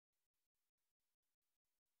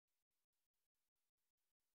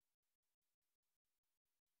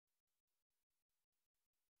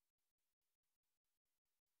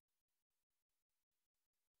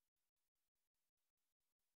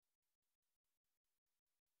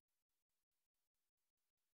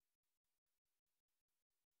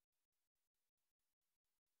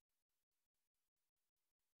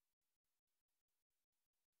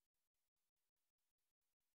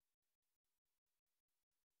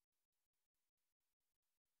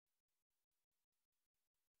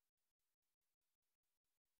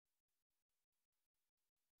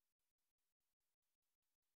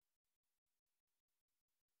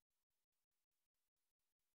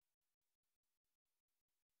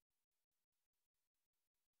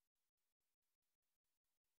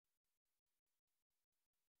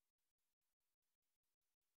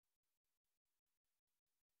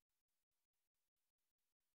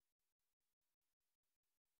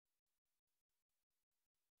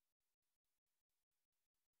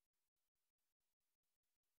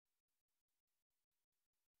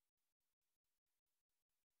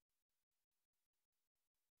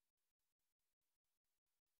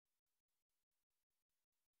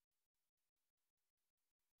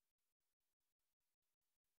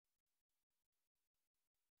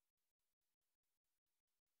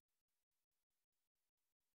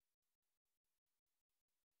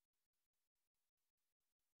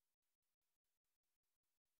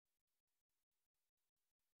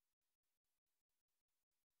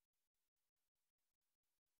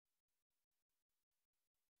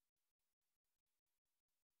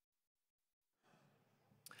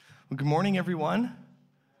Well, good morning, everyone.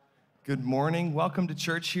 Good morning. Welcome to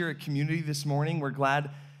church here at Community this morning. We're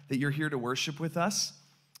glad that you're here to worship with us.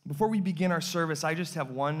 Before we begin our service, I just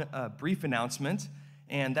have one brief announcement,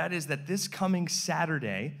 and that is that this coming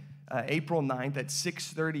Saturday, April 9th at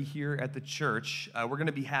 6:30 here at the church, we're going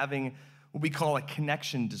to be having what we call a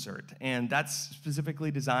connection dessert, and that's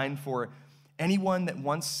specifically designed for anyone that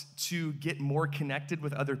wants to get more connected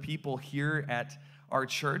with other people here at our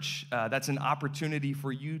church. That's an opportunity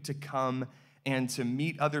for you to come and to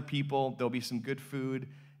meet other people. There'll be some good food,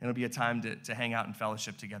 and it'll be a time to hang out and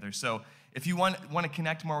fellowship together. So if you want to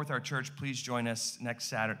connect more with our church, please join us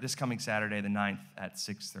this coming Saturday, the 9th at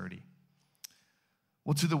 6:30.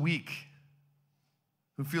 Well, to the weak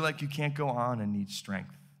who feel like you can't go on and need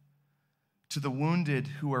strength, to the wounded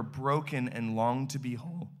who are broken and long to be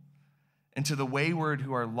whole, and to the wayward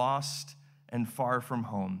who are lost and far from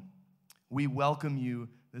home, we welcome you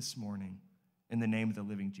this morning in the name of the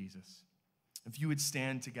living Jesus. If you would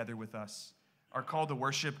stand together with us, our call to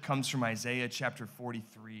worship comes from Isaiah chapter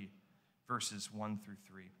 43, verses 1 through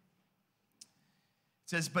 3. It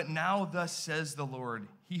says, "But now thus says the Lord,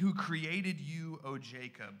 he who created you, O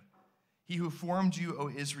Jacob, he who formed you, O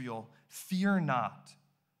Israel, fear not,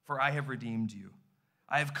 for I have redeemed you.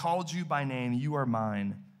 I have called you by name, you are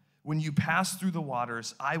mine. When you pass through the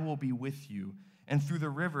waters, I will be with you. And through the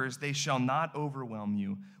rivers, they shall not overwhelm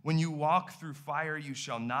you. When you walk through fire, you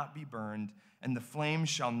shall not be burned, and the flames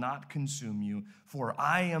shall not consume you. For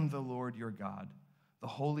I am the Lord your God, the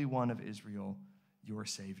Holy One of Israel, your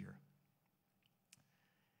Savior."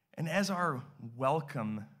 And as our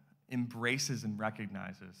welcome embraces and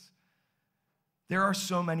recognizes, there are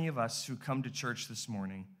so many of us who come to church this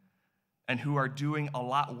morning and who are doing a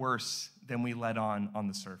lot worse than we let on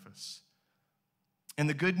the surface. And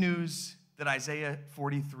the good news that Isaiah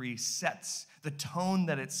 43 sets, the tone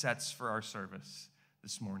that it sets for our service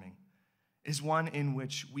this morning, is one in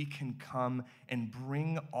which we can come and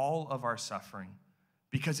bring all of our suffering,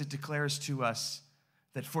 because it declares to us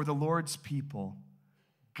that for the Lord's people,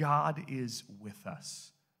 God is with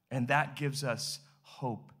us, and that gives us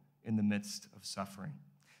hope in the midst of suffering.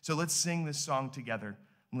 So let's sing this song together,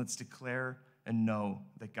 and let's declare and know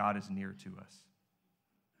that God is near to us.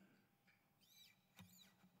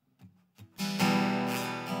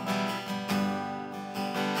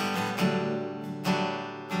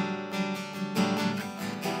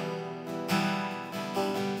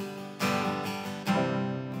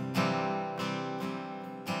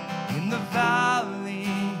 In the valley,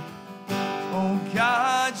 oh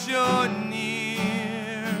God, you're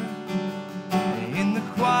near. In the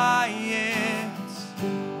quiet,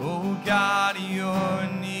 oh God, you're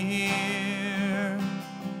near.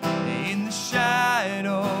 In the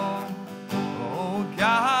shadow, oh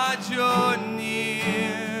God, you're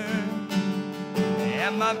near.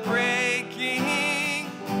 Am I breaking?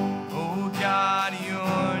 Oh God,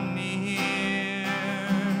 you're near.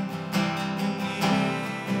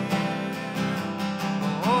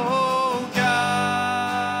 Oh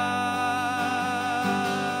God,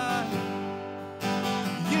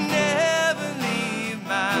 you never leave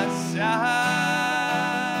my side.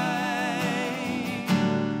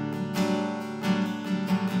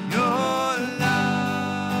 Your love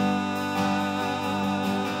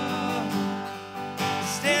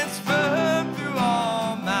stands firm through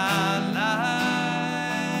all my life.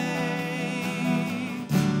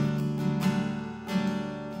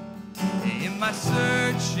 In my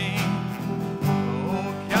searching,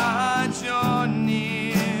 oh God, you're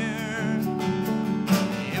near.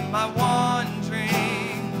 In my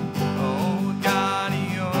wandering, oh God,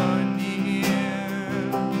 you're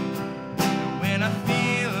near. When I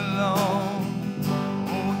feel alone,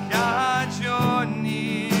 oh God, you're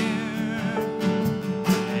near.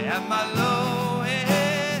 At my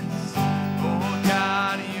lowest, oh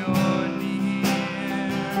God, you're near.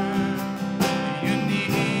 You're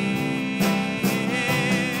near,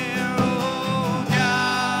 oh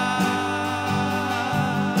God.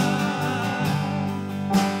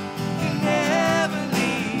 You never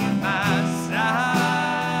leave my side.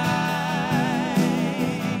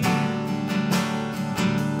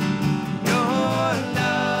 Your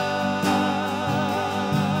love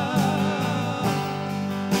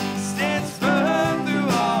stands firm through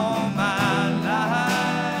all my life.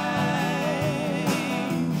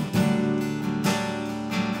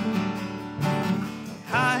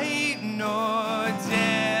 Height nor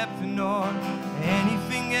depth nor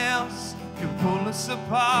anything else could pull us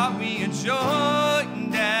apart. We are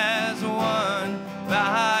joined as one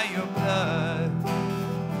by your blood.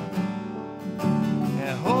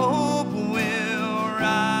 And hope will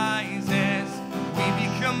rise as we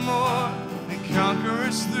become more than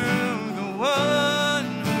conquerors through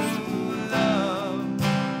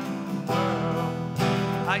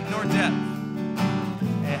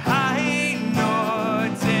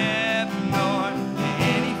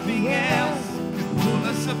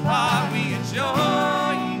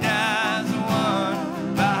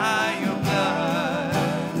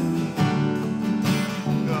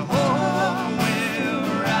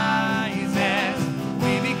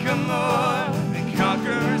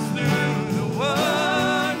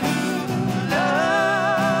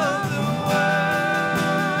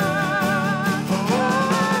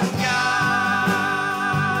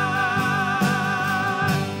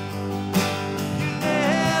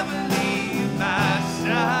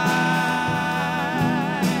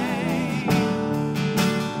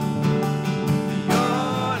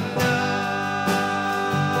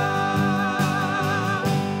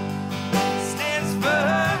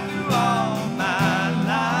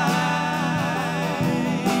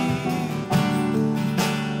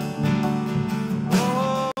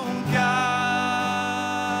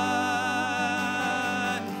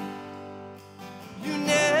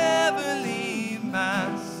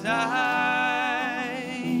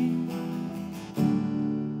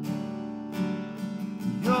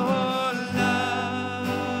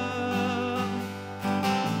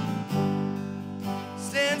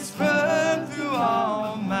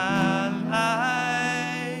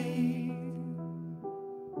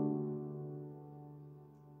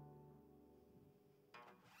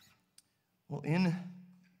Well, in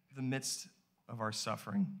the midst of our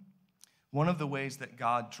suffering, one of the ways that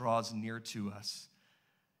God draws near to us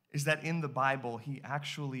is that in the Bible, he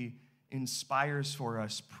actually inspires for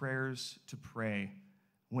us prayers to pray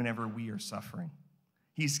whenever we are suffering.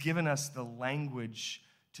 He's given us the language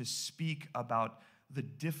to speak about the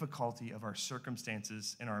difficulty of our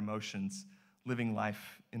circumstances and our emotions living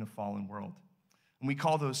life in a fallen world. And we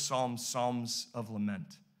call those psalms psalms of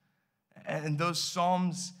lament. And those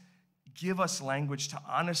psalms give us language to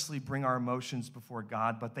honestly bring our emotions before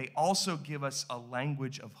God, but they also give us a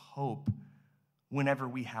language of hope whenever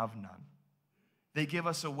we have none. They give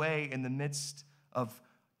us a way in the midst of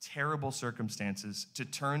terrible circumstances to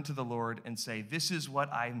turn to the Lord and say, this is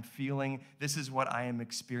what I am feeling, this is what I am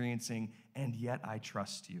experiencing, and yet I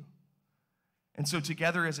trust you. And so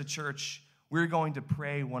together as a church, we're going to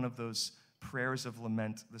pray one of those prayers of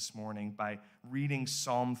lament this morning by reading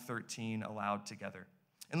Psalm 13 aloud together.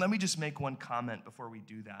 And let me just make one comment before we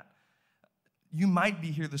do that. You might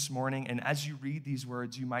be here this morning, and as you read these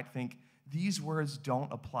words, you might think, these words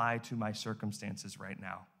don't apply to my circumstances right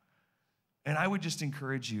now. And I would just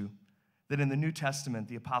encourage you that in the New Testament,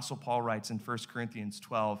 the Apostle Paul writes in 1 Corinthians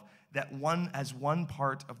 12 that as one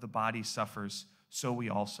part of the body suffers, so we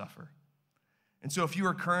all suffer. And so if you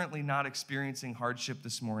are currently not experiencing hardship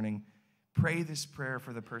this morning, pray this prayer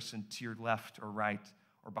for the person to your left or right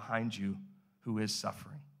or behind you who is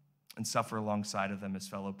suffering, and suffer alongside of them as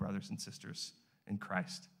fellow brothers and sisters in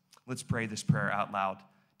Christ. Let's pray this prayer out loud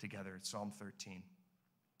together. It's Psalm 13.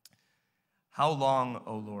 How long,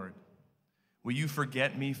 O Lord, will you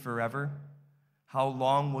forget me forever? How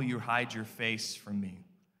long will you hide your face from me?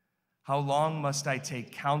 How long must I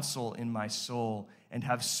take counsel in my soul and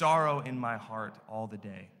have sorrow in my heart all the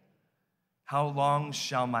day? How long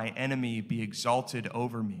shall my enemy be exalted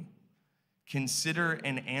over me? Consider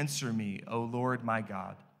and answer me, O Lord my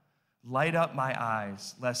God. Light up my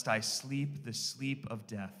eyes, lest I sleep the sleep of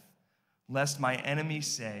death, lest my enemies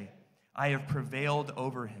say, I have prevailed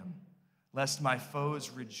over him, lest my foes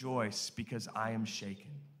rejoice because I am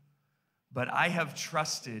shaken. But I have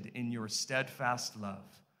trusted in your steadfast love.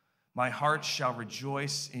 My heart shall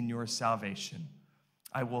rejoice in your salvation.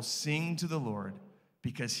 I will sing to the Lord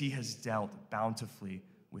because he has dealt bountifully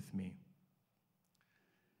with me.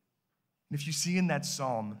 And if you see in that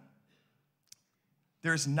psalm,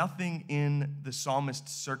 there's nothing in the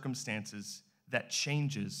psalmist's circumstances that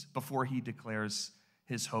changes before he declares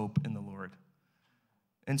his hope in the Lord.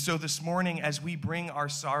 And so this morning, as we bring our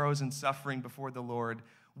sorrows and suffering before the Lord,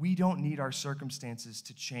 we don't need our circumstances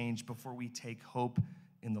to change before we take hope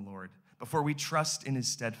in the Lord, before we trust in his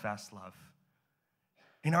steadfast love.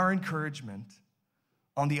 And our encouragement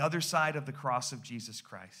on the other side of the cross of Jesus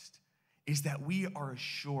Christ is that we are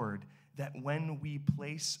assured that when we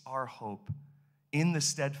place our hope in the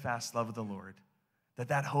steadfast love of the Lord,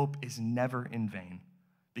 that hope is never in vain,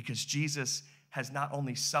 because Jesus has not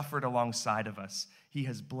only suffered alongside of us, he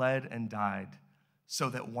has bled and died so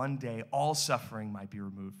that one day all suffering might be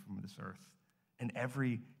removed from this earth and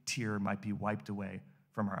every tear might be wiped away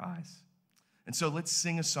from our eyes. And so let's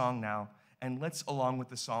sing a song now, and let's, along with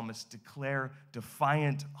the psalmist, declare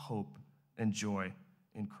defiant hope and joy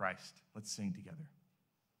in Christ. Let's sing together.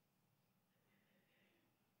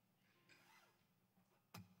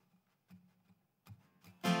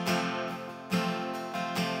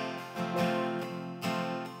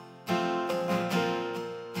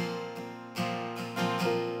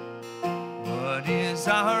 What is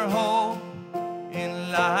our hope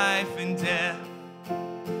in life and death?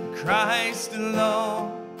 Christ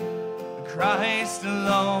alone, Christ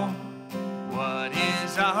alone. What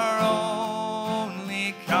is our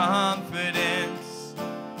only confidence?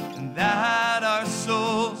 That our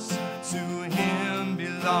souls to him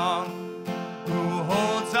belong, who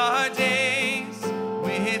holds our days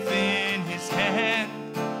within his hand.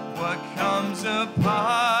 What comes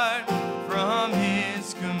apart from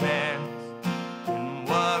his command, and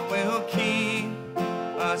what will keep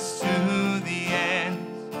us to the end?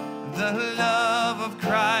 The love of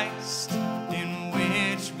Christ in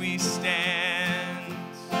which we stand.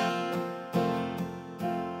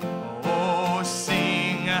 Oh,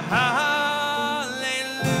 sing hallelujah.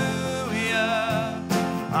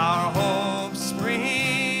 Our hope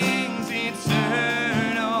springs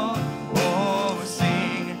eternal. Oh,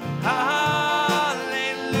 sing hallelujah.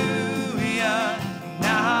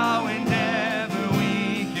 Now and ever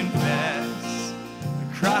we confess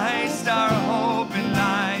Christ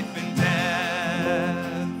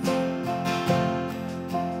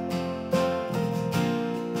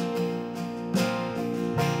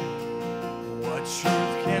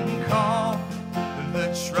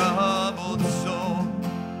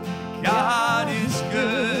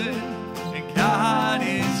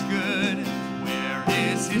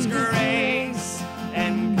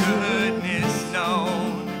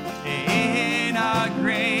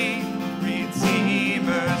great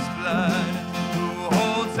Redeemer's blood, who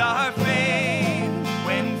holds our faith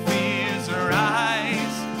when fears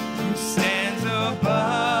arise, who stands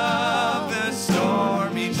above the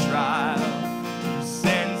stormy trial, who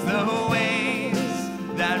sends the waves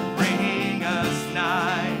that bring us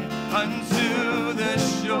nigh unto the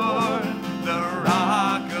shore, the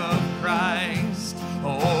rock of Christ.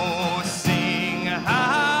 Oh, sing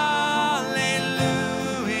hallelujah,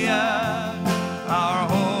 our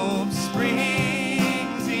hope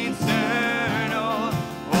springs eternal.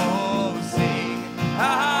 Oh, sing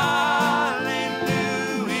hallelujah,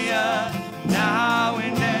 now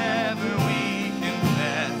and ever we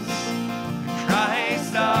confess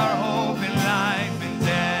Christ our hope in life and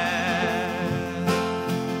death.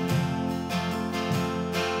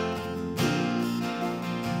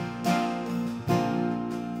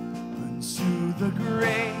 Unto the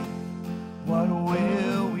grave, what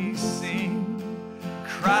will we sing?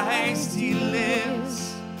 Christ he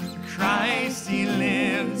lives, Christ he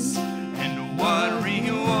lives, and what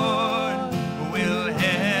reward will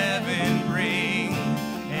heaven bring?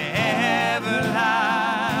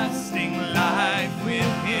 Everlasting life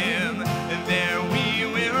with him, and there we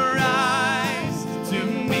will rise to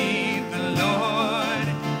meet the Lord,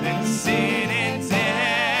 and sin and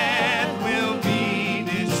death will be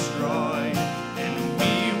destroyed, and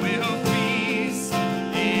we will feast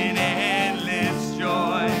in endless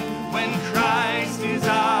joy when Christ is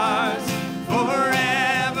ours forevermore.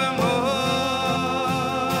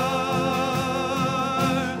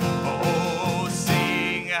 Oh,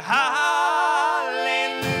 sing hallelujah,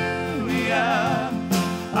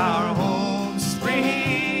 our hope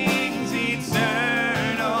springs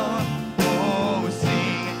eternal. Oh,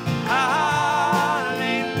 sing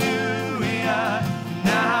hallelujah,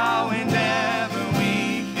 now and ever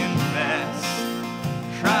we confess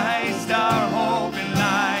Christ our hope in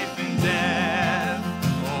life and death.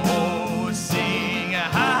 Oh, sing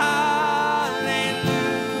hallelujah,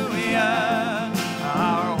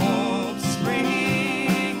 our hope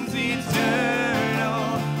springs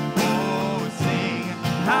eternal. Oh, sing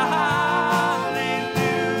hallelujah,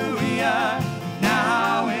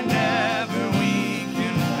 now and ever we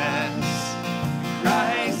confess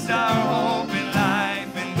Christ our hope in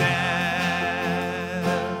life and death.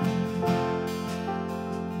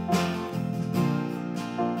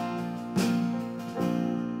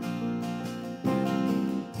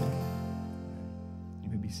 You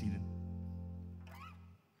may be seated.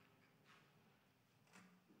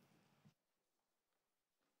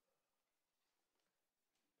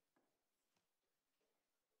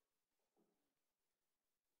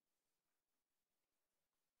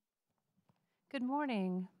 Good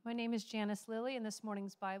morning. My name is Janice Lilly, and this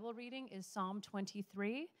morning's Bible reading is Psalm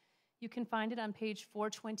 23. You can find it on page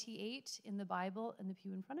 428 in the Bible in the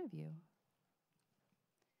pew in front of you.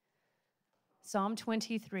 Psalm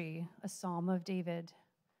 23, a psalm of David.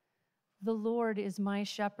 The Lord is my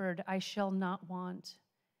shepherd, I shall not want.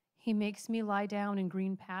 He makes me lie down in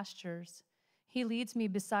green pastures. He leads me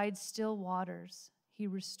beside still waters. He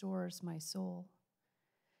restores my soul.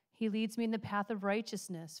 He leads me in the path of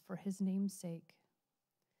righteousness for his name's sake.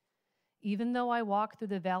 Even though I walk through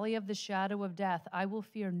the valley of the shadow of death, I will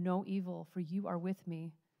fear no evil, for you are with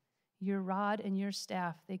me. Your rod and your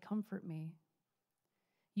staff, they comfort me.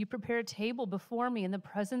 You prepare a table before me in the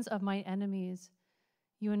presence of my enemies.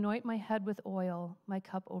 You anoint my head with oil, my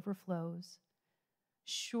cup overflows.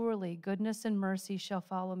 Surely goodness and mercy shall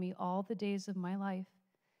follow me all the days of my life,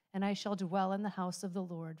 and I shall dwell in the house of the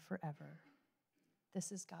Lord forever. This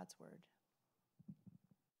is God's word.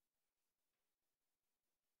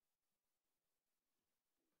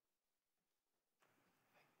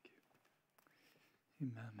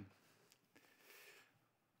 Amen.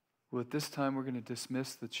 Well, at this time, we're going to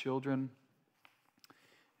dismiss the children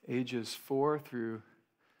ages 4 through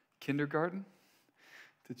kindergarten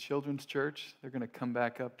to Children's Church. They're going to come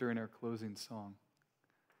back up during our closing song.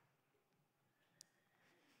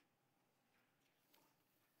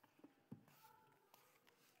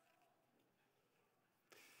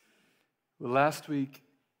 Well, last week,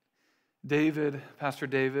 Pastor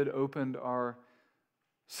David, opened our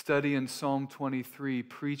study in Psalm 23,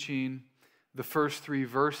 preaching the first 3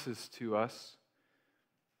 verses to us.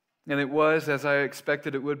 And it was, as I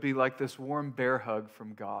expected it would be, like this warm bear hug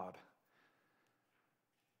from God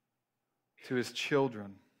to his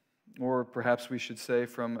children, or perhaps we should say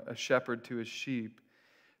from a shepherd to his sheep.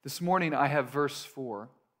 This morning, I have verse 4.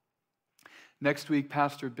 Next week,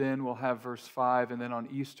 Pastor Ben will have verse 5, and then on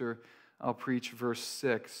Easter, I'll preach verse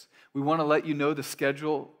 6. We want to let you know the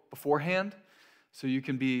schedule beforehand so you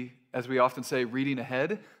can be, as we often say, reading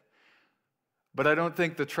ahead. But I don't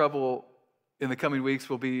think the trouble in the coming weeks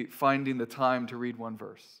will be finding the time to read one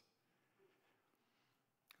verse.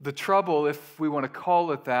 The trouble, if we want to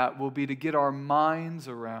call it that, will be to get our minds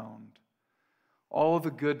around all of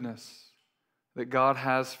the goodness that God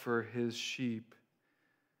has for his sheep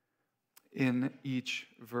in each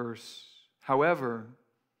verse. However,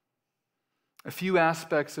 a few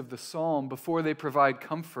aspects of the psalm, before they provide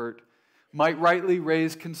comfort, might rightly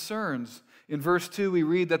raise concerns. In verse 2, we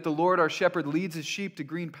read that the Lord our shepherd leads his sheep to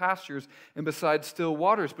green pastures and beside still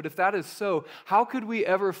waters. But if that is so, how could we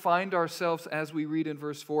ever find ourselves, as we read in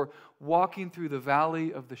verse 4, walking through the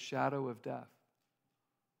valley of the shadow of death?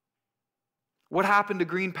 What happened to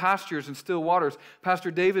green pastures and still waters?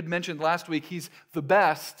 Pastor David mentioned last week he's the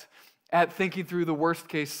best at thinking through the worst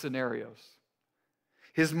case scenarios.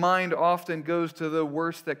 His mind often goes to the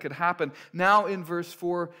worst that could happen. Now in verse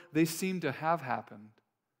 4, they seem to have happened.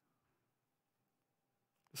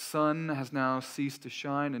 The sun has now ceased to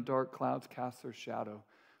shine and dark clouds cast their shadow.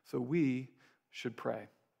 So we should pray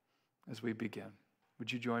as we begin.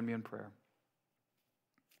 Would you join me in prayer?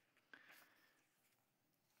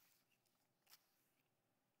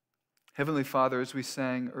 Heavenly Father, as we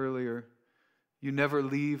sang earlier, you never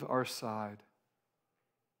leave our side.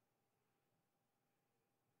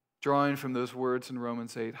 Drawing from those words in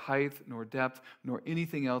Romans 8, height nor depth nor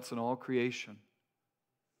anything else in all creation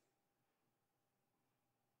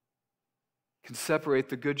can separate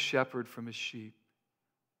the good shepherd from his sheep.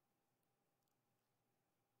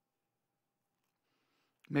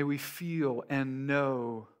 May we feel and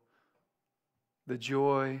know the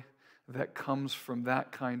joy that comes from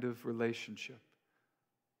that kind of relationship.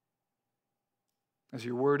 As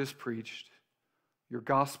your word is preached, your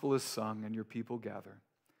gospel is sung, and your people gather.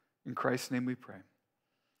 In Christ's name we pray.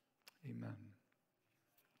 Amen.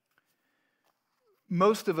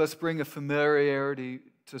 Most of us bring a familiarity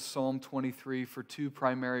to Psalm 23 for two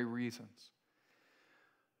primary reasons.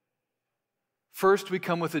 First, we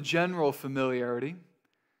come with a general familiarity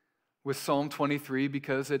with Psalm 23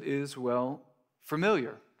 because it is, well,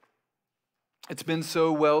 familiar. It's been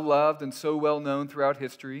so well loved and so well known throughout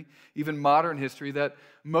history, even modern history, that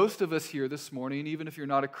most of us here this morning, even if you're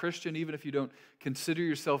not a Christian, even if you don't consider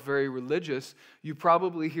yourself very religious, you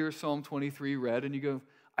probably hear Psalm 23 read and you go,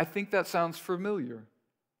 I think that sounds familiar.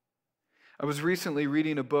 I was recently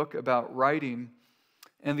reading a book about writing,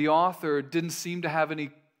 and the author didn't seem to have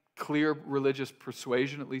any clear religious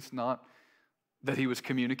persuasion, at least not that he was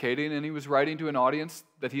communicating, and he was writing to an audience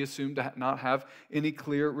that he assumed to not have any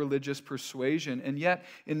clear religious persuasion. And yet,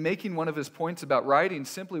 in making one of his points about writing,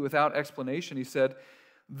 simply without explanation, he said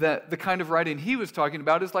that the kind of writing he was talking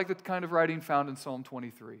about is like the kind of writing found in Psalm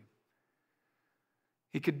 23.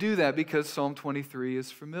 He could do that because Psalm 23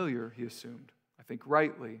 is familiar, he assumed, I think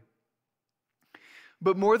rightly.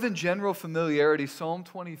 But more than general familiarity, Psalm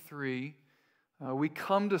 23, we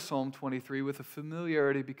come to Psalm 23 with a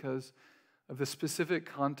familiarity because of the specific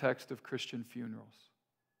context of Christian funerals.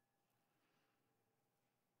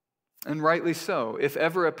 And rightly so. If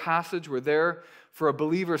ever a passage were there for a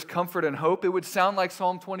believer's comfort and hope, it would sound like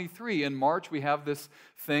Psalm 23. In March, we have this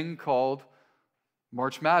thing called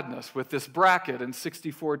March Madness with this bracket and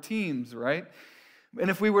 64 teams, right? And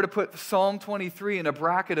if we were to put Psalm 23 in a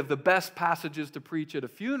bracket of the best passages to preach at a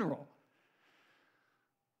funeral,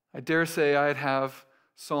 I dare say I'd have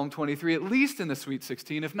Psalm 23, at least in the Sweet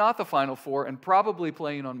 16, if not the Final Four, and probably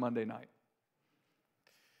playing on Monday night.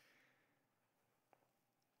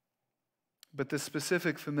 But this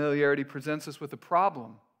specific familiarity presents us with a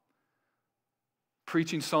problem.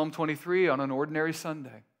 Preaching Psalm 23 on an ordinary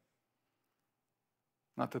Sunday.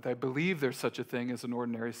 Not that I believe there's such a thing as an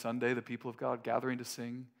ordinary Sunday, the people of God gathering to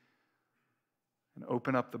sing and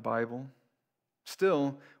open up the Bible.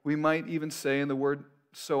 Still, we might even say in the word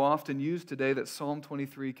so often used today that Psalm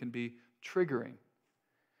 23 can be triggering.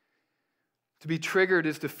 To be triggered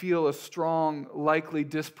is to feel a strong, likely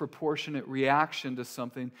disproportionate reaction to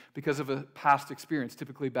something because of a past experience,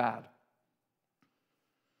 typically bad.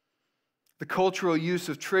 The cultural use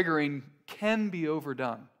of triggering can be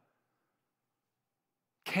overdone.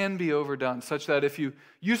 Can be overdone, such that if you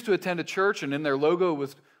used to attend a church and in their logo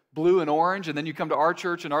was blue and orange, and then you come to our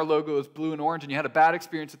church and our logo is blue and orange, and you had a bad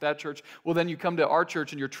experience at that church, well, then you come to our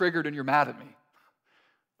church and you're triggered and you're mad at me.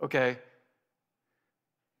 Okay?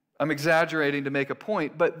 I'm exaggerating to make a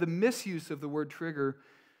point, but the misuse of the word trigger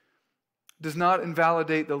does not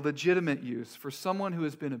invalidate the legitimate use. For someone who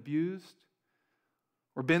has been abused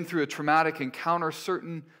or been through a traumatic encounter,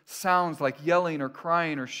 certain sounds like yelling or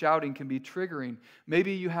crying or shouting can be triggering.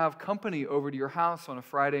 Maybe you have company over to your house on a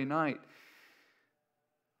Friday night,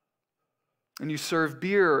 and you serve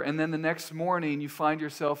beer, and then the next morning you find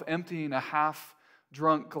yourself emptying a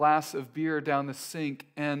half-drunk glass of beer down the sink,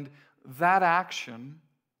 and that action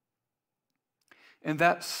and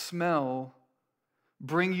that smell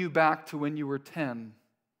bring you back to when you were 10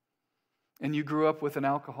 and you grew up with an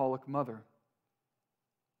alcoholic mother.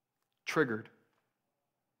 Triggered.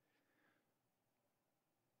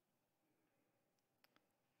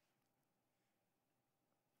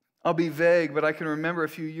 I'll be vague, but I can remember a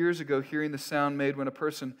few years ago hearing the sound made when a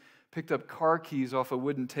person picked up car keys off a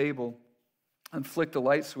wooden table and flicked a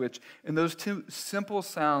light switch. And those two simple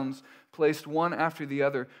sounds, placed one after the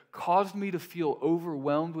other, caused me to feel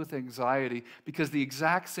overwhelmed with anxiety because the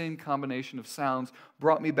exact same combination of sounds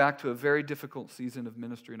brought me back to a very difficult season of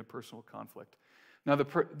ministry and a personal conflict. Now,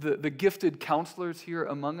 the gifted counselors here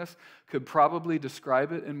among us could probably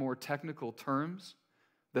describe it in more technical terms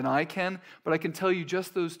than I can, but I can tell you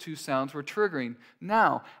just those two sounds were triggering.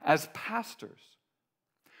 Now, as pastors,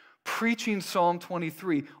 preaching Psalm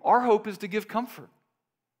 23, our hope is to give comfort.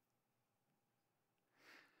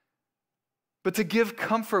 But to give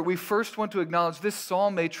comfort, we first want to acknowledge this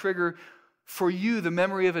psalm may trigger for you the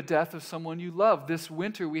memory of a death of someone you love. This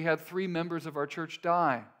winter, we had 3 members of our church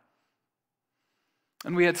die.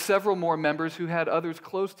 And we had several more members who had others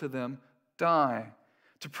close to them die.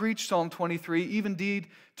 To preach Psalm 23, even indeed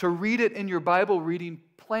to read it in your Bible reading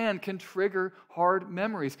plan, can trigger hard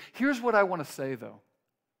memories. Here's what I want to say, though.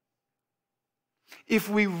 If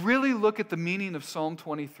we really look at the meaning of Psalm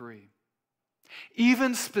 23,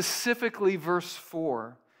 even specifically verse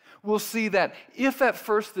 4, we'll see that if at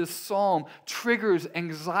first this psalm triggers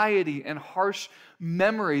anxiety and harsh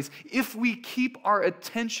memories, if we keep our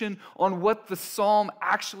attention on what the psalm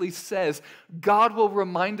actually says, God will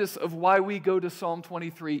remind us of why we go to Psalm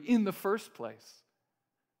 23 in the first place.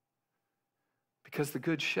 Because the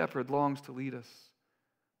Good Shepherd longs to lead us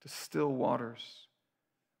to still waters,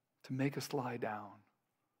 to make us lie down,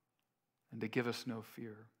 and to give us no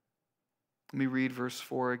fear. Let me read verse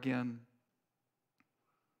 4 again.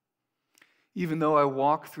 Even though I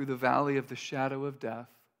walk through the valley of the shadow of death,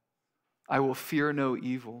 I will fear no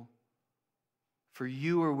evil, for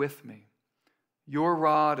you are with me. Your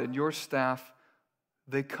rod and your staff,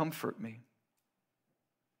 they comfort me.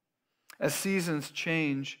 As seasons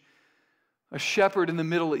change, a shepherd in the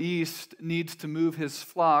Middle East needs to move his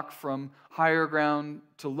flock from higher ground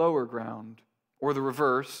to lower ground, or the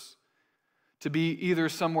reverse, to be either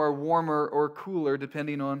somewhere warmer or cooler,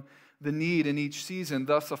 depending on the need in each season.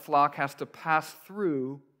 Thus, a flock has to pass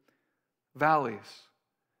through valleys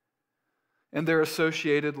and their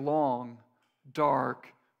associated long, dark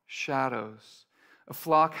shadows. A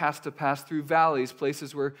flock has to pass through valleys,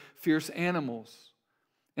 places where fierce animals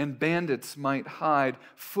and bandits might hide.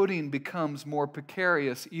 Footing becomes more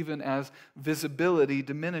precarious even as visibility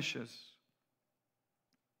diminishes.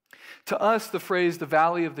 To us, the phrase, the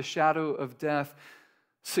valley of the shadow of death,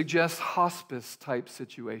 suggests hospice-type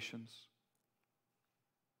situations.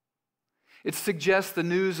 It suggests the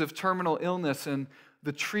news of terminal illness and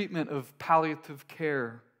the treatment of palliative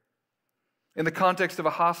care. In the context of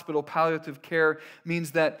a hospital, palliative care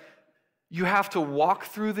means that you have to walk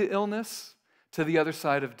through the illness to the other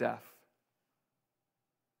side of death.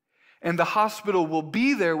 And the hospital will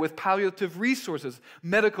be there with palliative resources,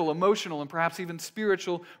 medical, emotional, and perhaps even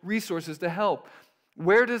spiritual resources to help.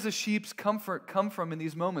 Where does a sheep's comfort come from in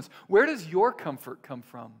these moments? Where does your comfort come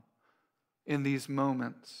from in these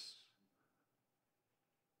moments?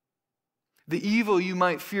 The evil you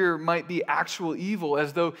might fear might be actual evil,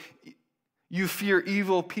 as though you fear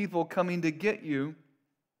evil people coming to get you.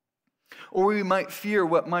 Or we might fear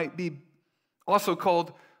what might be also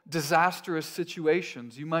called disastrous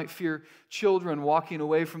situations. You might fear children walking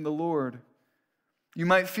away from the Lord. You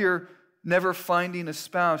might fear never finding a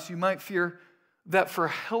spouse. You might fear that for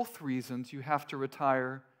health reasons you have to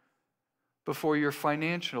retire before you're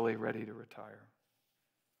financially ready to retire.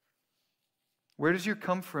 Where does your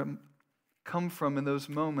comfort come from in those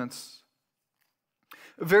moments?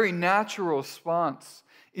 A very natural response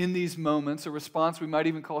in these moments, a response we might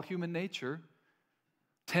even call human nature,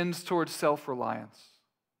 tends towards self-reliance.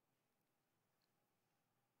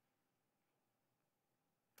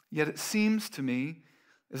 Yet it seems to me,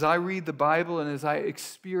 as I read the Bible and as I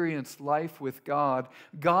experience life with God,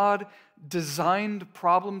 God designed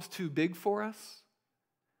problems too big for us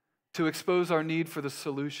to expose our need for the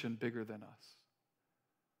solution bigger than us.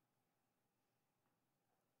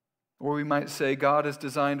 Or we might say God has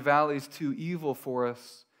designed valleys too evil for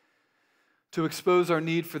us to expose our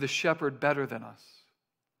need for the shepherd better than us.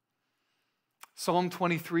 Psalm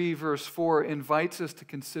 23, verse 4, invites us to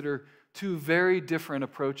consider two very different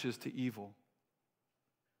approaches to evil.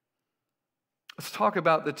 Let's talk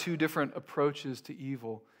about the two different approaches to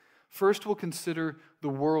evil. First, we'll consider the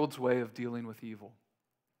world's way of dealing with evil.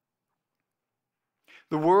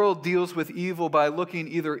 The world deals with evil by looking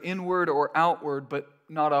either inward or outward, but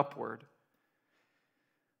not upward.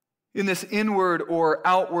 In this inward or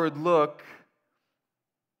outward look,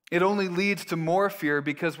 it only leads to more fear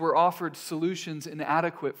because we're offered solutions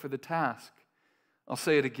inadequate for the task. I'll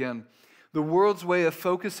say it again. The world's way of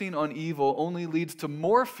focusing on evil only leads to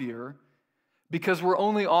more fear because we're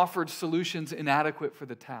only offered solutions inadequate for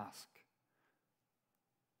the task.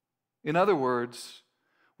 In other words,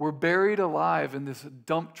 we're buried alive in this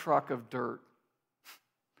dump truck of dirt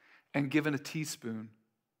and given a teaspoon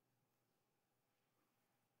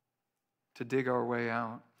to dig our way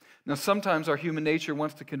out. Now, sometimes our human nature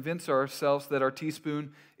wants to convince ourselves that our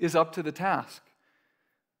teaspoon is up to the task.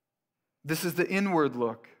 This is the inward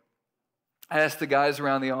look. I asked the guys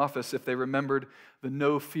around the office if they remembered the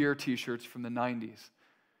No Fear t-shirts from the 90s.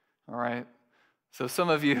 All right? So some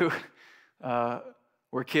of you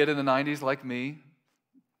were a kid in the 90s like me,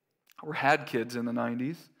 or had kids in the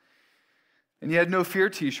 90s, and you had No Fear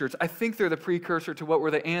t-shirts. I think they're the precursor to what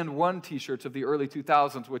were the And One t-shirts of the early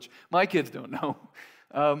 2000s, which my kids don't know.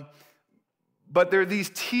 But they're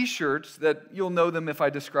these t-shirts that you'll know them if I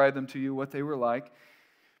describe them to you, what they were like.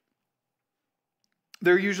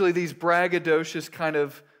 They're usually these braggadocious kind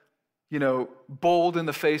of, bold in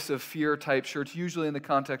the face of fear type shirts, usually in the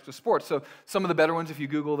context of sports. So some of the better ones, if you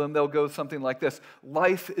Google them, they'll go something like this.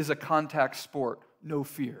 Life is a contact sport, no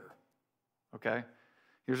fear. Okay?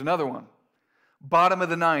 Here's another one. Bottom of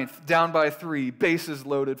the ninth, down by 3, bases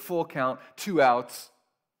loaded, full count, 2 outs,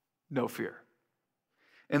 no fear.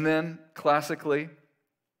 And then, classically,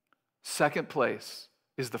 second place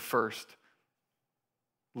is the first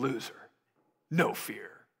loser. No fear.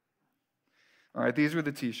 All right, these were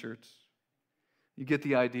the t-shirts. You get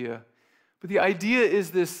the idea. But the idea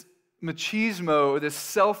is this machismo, this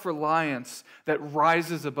self-reliance that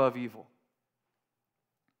rises above evil.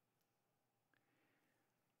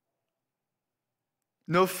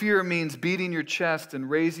 No fear means beating your chest and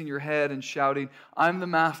raising your head and shouting, I'm the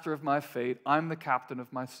master of my fate, I'm the captain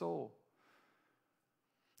of my soul.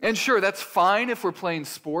 And sure, that's fine if we're playing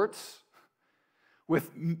sports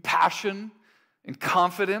with passion and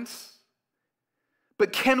confidence.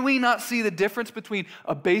 But can we not see the difference between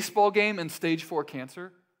a baseball game and stage 4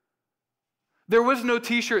 cancer? There was no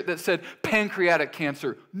t-shirt that said pancreatic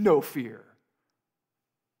cancer, no fear.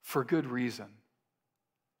 For good reason.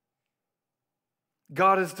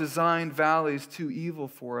 God has designed valleys too evil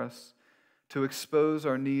for us to expose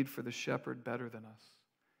our need for the shepherd better than us.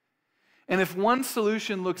 And if one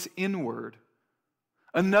solution looks inward,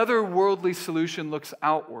 another worldly solution looks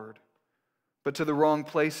outward, but to the wrong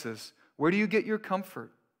places. Where do you get your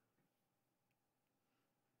comfort?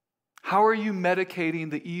 How are you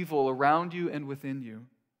medicating the evil around you and within you?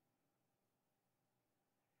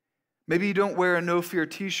 Maybe you don't wear a No Fear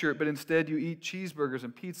t-shirt, but instead you eat cheeseburgers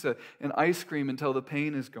and pizza and ice cream until the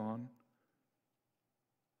pain is gone.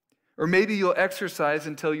 Or maybe you'll exercise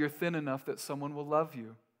until you're thin enough that someone will love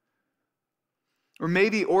you. Or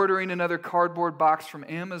maybe ordering another cardboard box from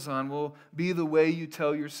Amazon will be the way you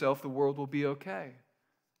tell yourself the world will be okay.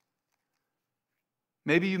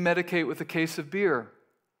 Maybe you medicate with a case of beer,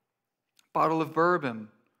 bottle of bourbon,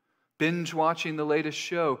 binge watching the latest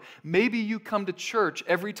show. Maybe you come to church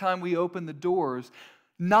every time we open the doors,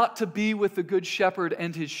 not to be with the good shepherd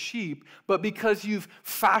and his sheep, but because you've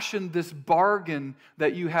fashioned this bargain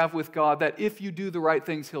that you have with God that if you do the right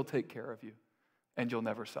things, he'll take care of you and you'll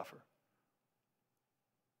never suffer.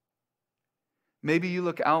 Maybe you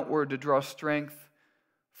look outward to draw strength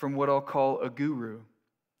from what I'll call a guru,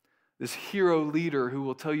 this hero leader who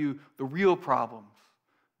will tell you the real problems,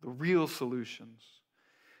 the real solutions.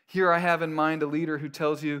 Here I have in mind a leader who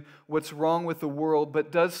tells you what's wrong with the world,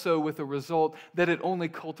 but does so with a result that it only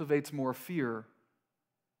cultivates more fear.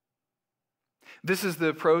 This is the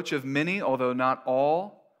approach of many, although not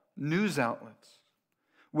all, news outlets.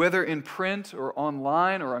 Whether in print or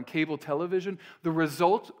online or on cable television, the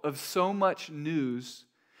result of so much news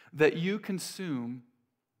that you consume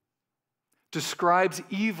describes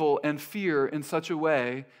evil and fear in such a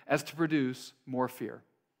way as to produce more fear.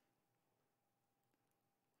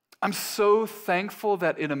 I'm so thankful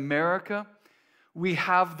that in America, we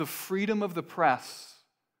have the freedom of the press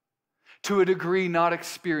to a degree not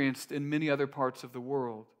experienced in many other parts of the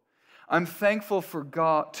world. I'm thankful for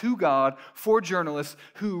God for journalists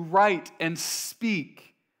who write and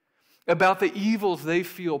speak about the evils they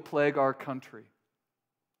feel plague our country.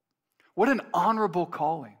 What an honorable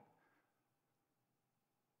calling.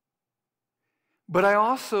 But I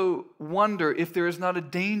also wonder if there is not a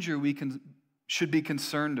danger we can should be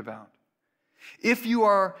concerned about. If you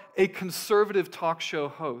are a conservative talk show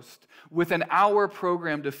host with an hour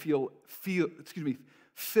program to fill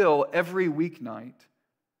every weeknight,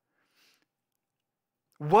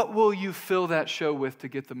 what will you fill that show with to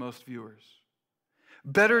get the most viewers?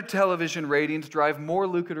 Better television ratings drive more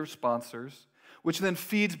lucrative sponsors, which then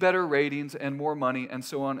feeds better ratings and more money, and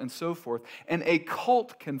so on and so forth. And a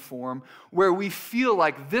cult can form where we feel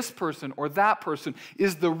like this person or that person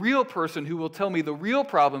is the real person who will tell me the real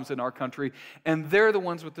problems in our country, and they're the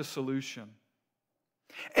ones with the solution.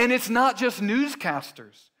 And it's not just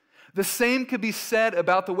newscasters. The same could be said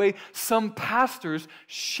about the way some pastors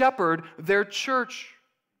shepherd their church.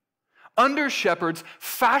 Under shepherds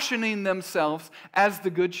fashioning themselves as the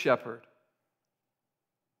good shepherd.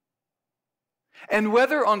 And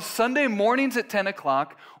whether on Sunday mornings at 10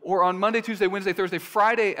 o'clock or on Monday, Tuesday, Wednesday, Thursday,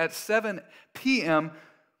 Friday at 7 p.m.,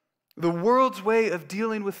 the world's way of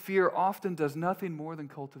dealing with fear often does nothing more than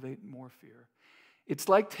cultivate more fear. It's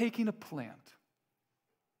like taking a plant,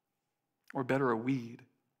 or better, a weed,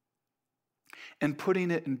 and putting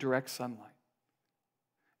it in direct sunlight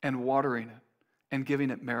and watering it and giving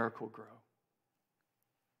it miracle grow.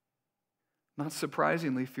 Not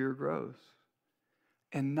surprisingly, fear grows.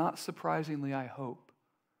 And not surprisingly, I hope,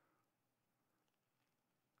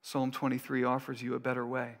 Psalm 23 offers you a better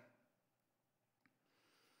way.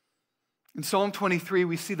 In Psalm 23,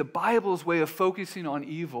 we see the Bible's way of focusing on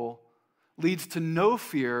evil leads to no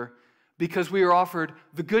fear because we are offered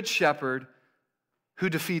the good shepherd who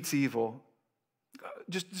defeats evil.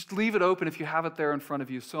 Just leave it open if you have it there in front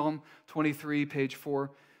of you. Psalm 23, page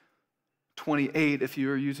 428, if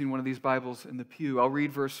you are using one of these Bibles in the pew. I'll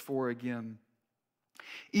read verse 4 again.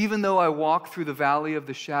 Even though I walk through the valley of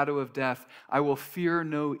the shadow of death, I will fear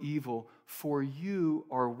no evil, for you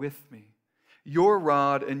are with me. Your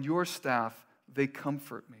rod and your staff, they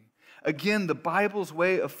comfort me. Again, the Bible's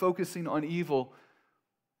way of focusing on evil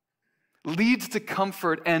leads to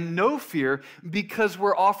comfort and no fear because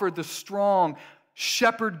we're offered the strong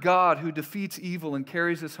shepherd God who defeats evil and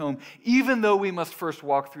carries us home, even though we must first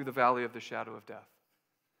walk through the valley of the shadow of death.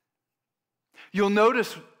 You'll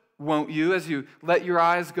notice, won't you, as you let your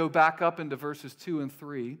eyes go back up into verses 2 and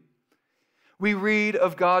 3, we read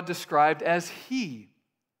of God described as He.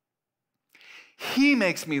 He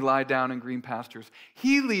makes me lie down in green pastures.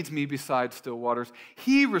 He leads me beside still waters.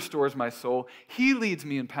 He restores my soul. He leads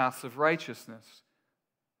me in paths of righteousness.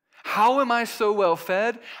 How am I so well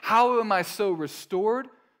fed? How am I so restored?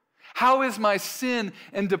 How is my sin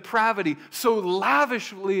and depravity so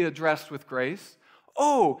lavishly addressed with grace?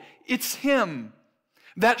 Oh, it's Him.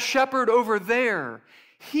 That shepherd over there,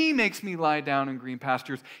 He makes me lie down in green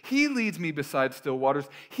pastures. He leads me beside still waters.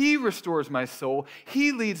 He restores my soul.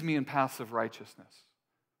 He leads me in paths of righteousness.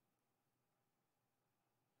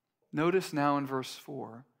 Notice now in verse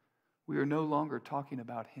 4, we are no longer talking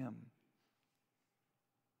about Him,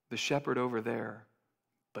 the shepherd over there,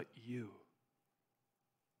 but you.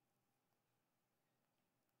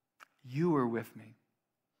 You are with me.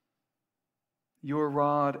 Your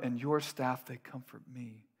rod and your staff, they comfort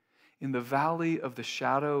me. In the valley of the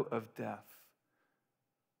shadow of death.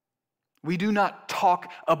 We do not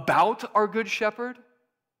talk about our good shepherd.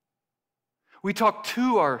 We talk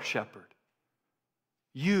to our shepherd.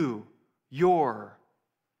 You, your,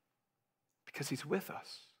 because He's with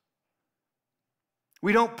us.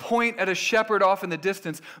 We don't point at a shepherd off in the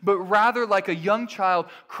distance, but rather like a young child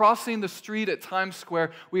crossing the street at Times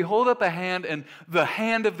Square, we hold up a hand and the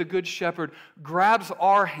hand of the good shepherd grabs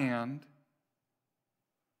our hand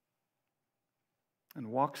and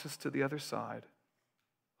walks us to the other side,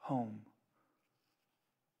 home.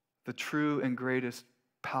 The true and greatest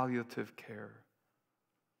palliative care.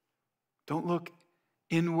 Don't look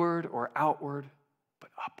inward or outward, but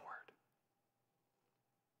upward.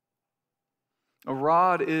 A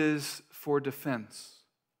rod is for defense,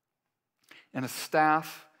 and a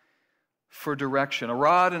staff for direction. A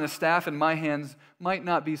rod and a staff in my hands might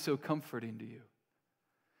not be so comforting to you.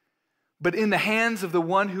 But in the hands of the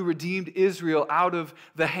one who redeemed Israel out of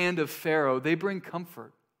the hand of Pharaoh, they bring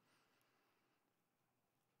comfort.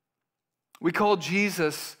 We call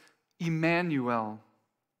Jesus Emmanuel,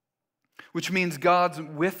 which means God's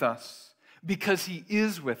with us, because He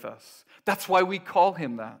is with us. That's why we call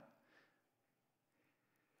Him that.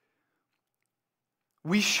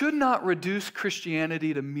 We should not reduce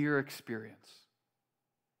Christianity to mere experience,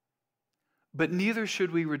 but neither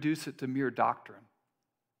should we reduce it to mere doctrine.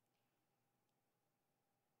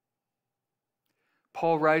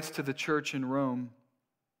 Paul writes to the church in Rome,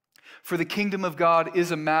 "For the kingdom of God is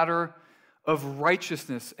a matter of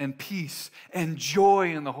righteousness and peace and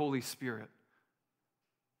joy in the Holy Spirit."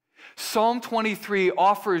 Psalm 23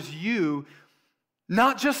 offers you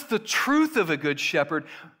not just the truth of a good shepherd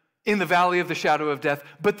in the valley of the shadow of death,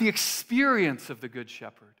 but the experience of the good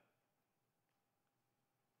shepherd.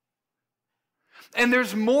 And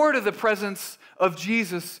there's more to the presence of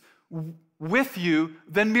Jesus with you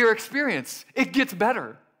than mere experience. It gets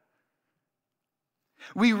better.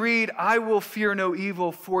 We read, I will fear no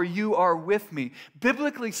evil, for you are with me.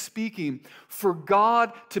 Biblically speaking, for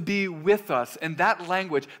God to be with us, and that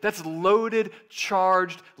language, that's loaded,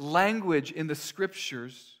 charged language in the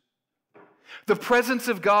Scriptures. The presence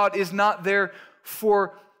of God is not there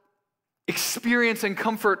for experience and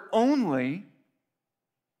comfort only,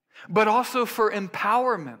 but also for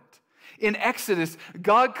empowerment. In Exodus,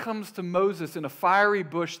 God comes to Moses in a fiery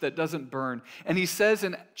bush that doesn't burn. And he says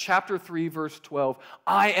in chapter 3, verse 12,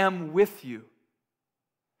 I am with you.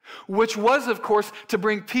 Which was, of course, to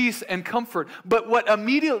bring peace and comfort. But what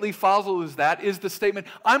immediately follows that is the statement,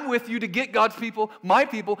 I'm with you to get God's people, my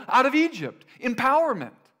people, out of Egypt.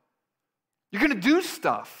 Empowerment. You're going to do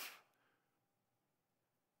stuff.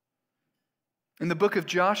 In the book of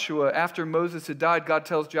Joshua, after Moses had died, God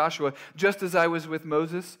tells Joshua, just as I was with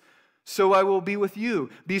Moses, so I will be with you.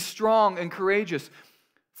 Be strong and courageous,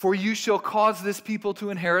 for you shall cause this people to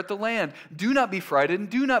inherit the land. Do not be frightened,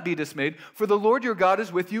 do not be dismayed, for the Lord your God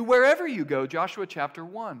is with you wherever you go. Joshua chapter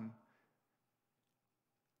 1.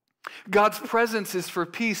 God's presence is for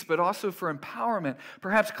peace, but also for empowerment.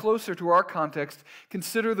 Perhaps closer to our context,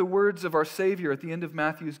 consider the words of our Savior at the end of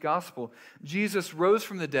Matthew's gospel. Jesus rose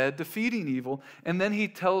from the dead, defeating evil, and then he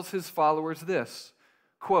tells his followers this,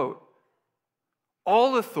 quote,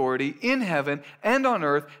 all authority in heaven and on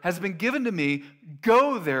earth has been given to me.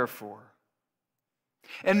 Go, therefore,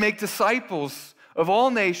 and make disciples of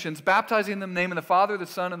all nations, baptizing them in the name of the Father, the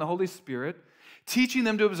Son, and the Holy Spirit, teaching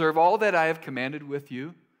them to observe all that I have commanded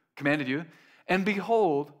you. And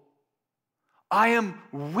behold, I am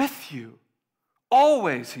with you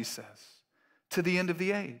always, he says, to the end of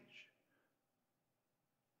the age.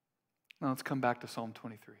 Now let's come back to Psalm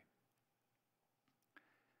 23.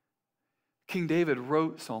 King David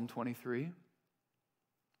wrote Psalm 23,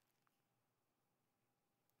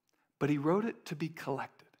 but he wrote it to be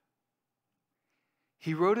collected.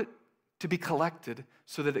 He wrote it to be collected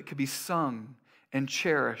so that it could be sung and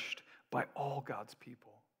cherished by all God's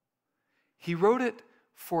people. He wrote it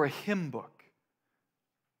for a hymn book.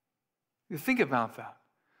 You think about that.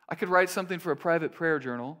 I could write something for a private prayer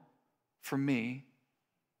journal for me,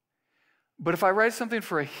 but if I write something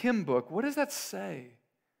for a hymn book, what does that say?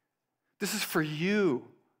 This is for you,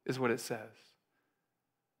 is what it says.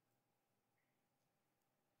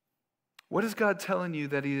 What is God telling you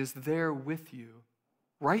that he is there with you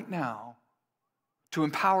right now to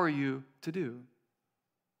empower you to do?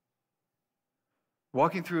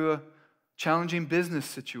 Walking through a challenging business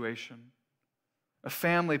situation, a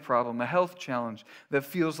family problem, a health challenge that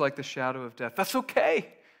feels like the shadow of death. That's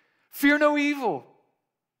okay. Fear no evil.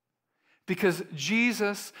 Because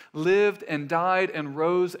Jesus lived and died and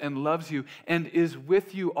rose and loves you and is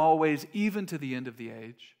with you always, even to the end of the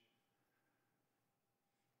age.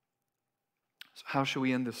 So how shall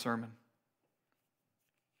we end this sermon?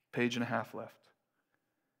 Page and a half left.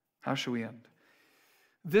 How shall we end?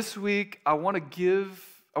 This week, I want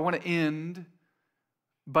to end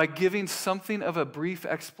by giving something of a brief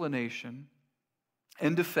explanation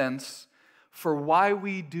and defense for why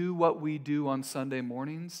we do what we do on Sunday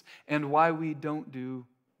mornings and why we don't do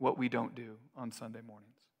what we don't do on Sunday mornings.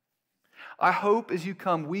 I hope as you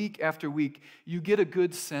come week after week, you get a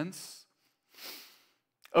good sense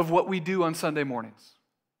of what we do on Sunday mornings.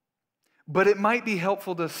 But it might be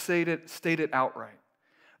helpful to state it outright.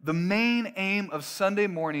 The main aim of Sunday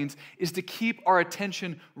mornings is to keep our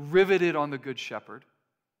attention riveted on the Good Shepherd.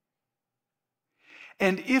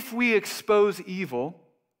 And if we expose evil,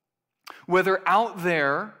 whether out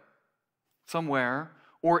there somewhere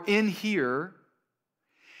or in here,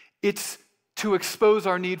 it's to expose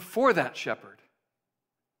our need for that shepherd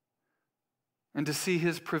and to see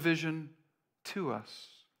his provision to us.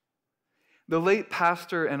 The late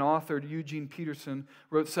pastor and author Eugene Peterson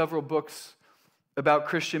wrote several books about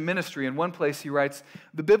Christian ministry. In one place he writes,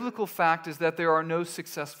 the biblical fact is that there are no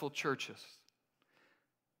successful churches.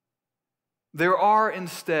 There are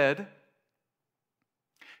instead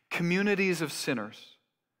communities of sinners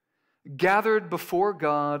gathered before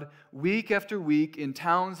God week after week in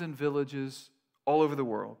towns and villages all over the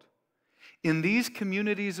world. In these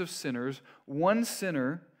communities of sinners, one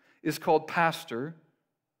sinner is called pastor.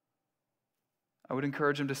 I would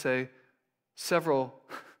encourage him to say several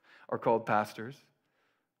are called pastors.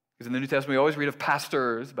 Because in the New Testament we always read of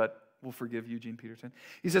pastors, but will forgive Eugene Peterson.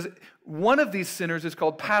 He says, one of these sinners is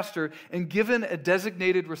called pastor and given a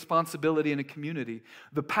designated responsibility in a community.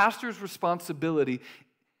 The pastor's responsibility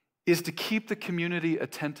is to keep the community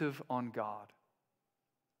attentive on God.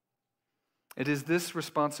 It is this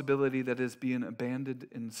responsibility that is being abandoned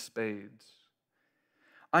in spades.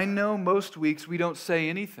 I know most weeks we don't say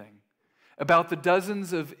anything about the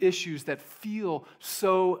dozens of issues that feel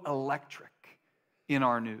so electric in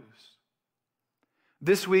our news.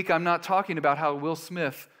 This week, I'm not talking about how Will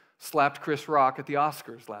Smith slapped Chris Rock at the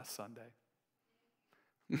Oscars last Sunday.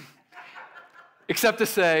 Except to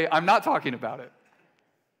say, I'm not talking about it.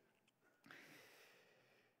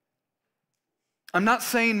 I'm not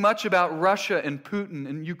saying much about Russia and Putin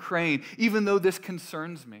and Ukraine, even though this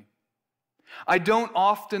concerns me. I don't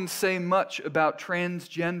often say much about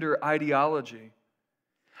transgender ideology.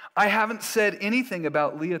 I haven't said anything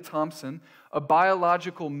about Leah Thompson, a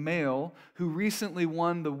biological male who recently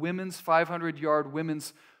won the women's 500-yard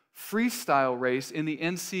women's freestyle race in the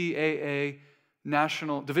NCAA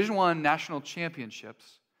Division I National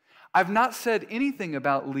Championships. I've not said anything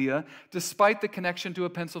about Leah, despite the connection to a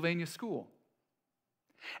Pennsylvania school.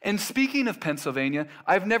 And speaking of Pennsylvania,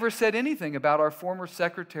 I've never said anything about our former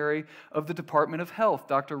Secretary of the Department of Health,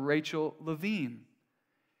 Dr. Rachel Levine.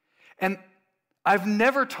 And I've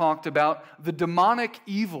never talked about the demonic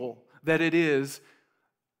evil that it is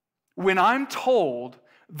when I'm told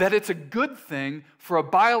that it's a good thing for a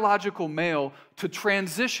biological male to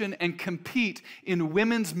transition and compete in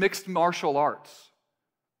women's mixed martial arts.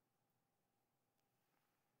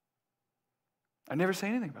 I never say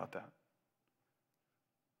anything about that.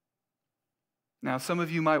 Now, some of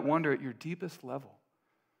you might wonder at your deepest level,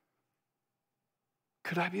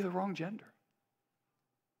 could I be the wrong gender?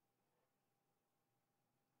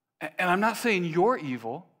 And I'm not saying you're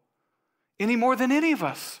evil any more than any of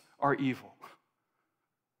us are evil.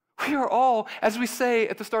 We are all, as we say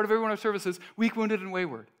at the start of every one of our services, weak, wounded, and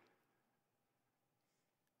wayward.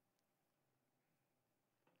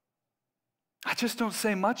 I just don't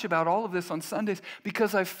say much about all of this on Sundays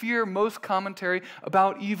because I fear most commentary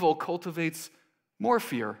about evil cultivates more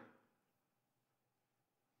fear,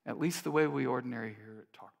 at least the way we ordinarily hear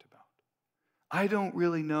it talked about. I don't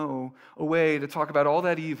really know a way to talk about all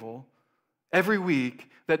that evil every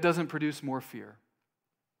week that doesn't produce more fear.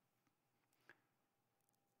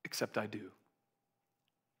 Except I do.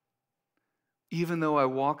 Even though I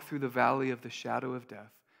walk through the valley of the shadow of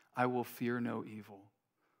death, I will fear no evil,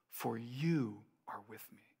 for you are with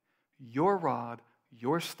me. Your rod,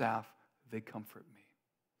 your staff, they comfort me.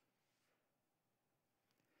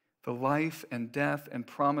 The life and death and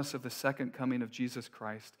promise of the second coming of Jesus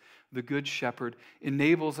Christ, the Good Shepherd,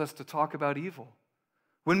 enables us to talk about evil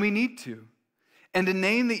when we need to, and to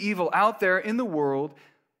name the evil out there in the world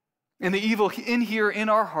and the evil in here in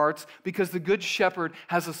our hearts, because the Good Shepherd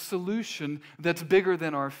has a solution that's bigger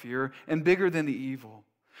than our fear and bigger than the evil.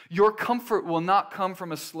 Your comfort will not come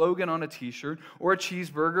from a slogan on a t-shirt or a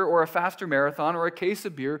cheeseburger or a faster marathon or a case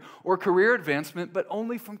of beer or career advancement, but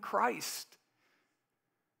only from Christ.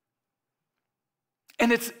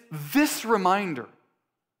 And it's this reminder,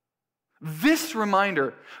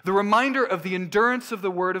 the reminder of the endurance of the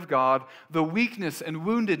Word of God, the weakness and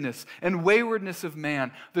woundedness and waywardness of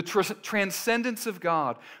man, the transcendence of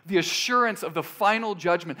God, the assurance of the final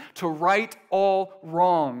judgment to right all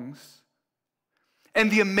wrongs, and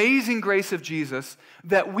the amazing grace of Jesus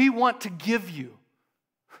that we want to give you.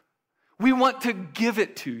 We want to give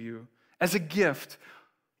it to you as a gift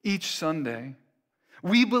each Sunday.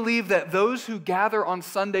 We believe that those who gather on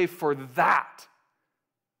Sunday for that,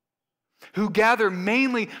 who gather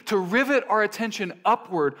mainly to rivet our attention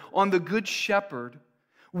upward on the Good Shepherd,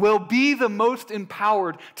 will be the most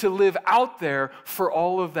empowered to live out there for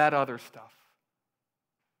all of that other stuff.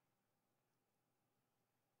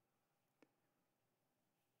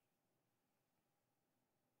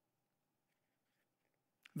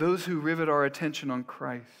 Those who rivet our attention on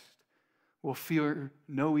Christ will fear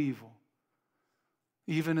no evil,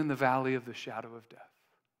 even in the valley of the shadow of death.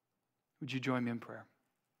 Would you join me in prayer?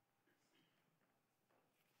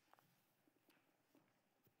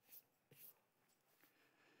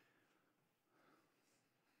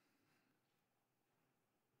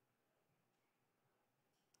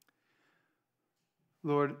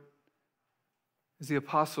 Lord, as the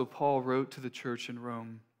Apostle Paul wrote to the church in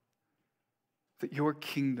Rome, that your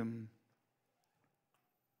kingdom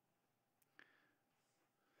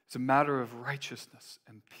is a matter of righteousness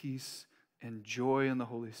and peace and joy in the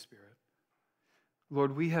Holy Spirit.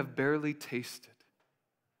 Lord, we have barely tasted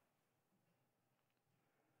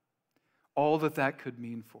all that that could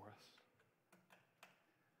mean for us.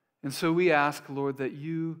 And so we ask, Lord, that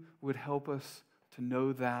you would help us to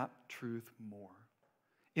know that truth more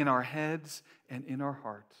in our heads and in our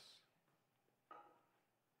hearts.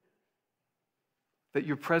 That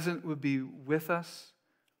your presence would be with us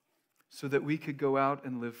so that we could go out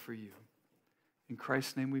and live for you. In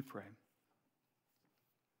Christ's name we pray.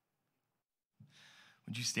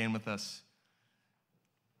 Would you stand with us?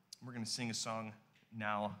 We're going to sing a song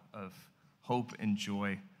now of hope and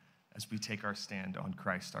joy as we take our stand on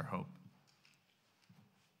Christ, our hope.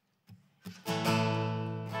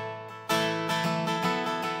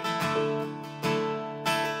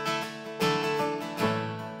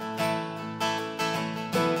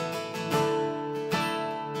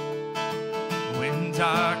 When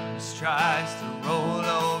darkness tries to roll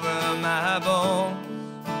over my bones,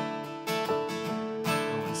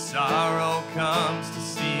 when sorrow comes to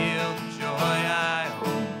steal the joy I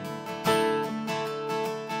own,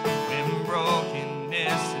 when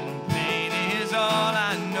brokenness and pain is all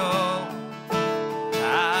I know,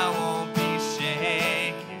 I won't be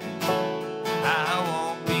shaken, I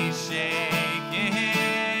won't be shaken.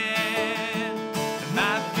 And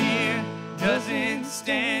my fear doesn't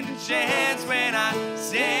stand a chance when I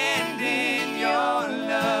stand in your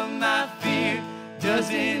love. My fear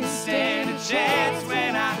doesn't stand a chance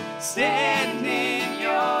when I stand in your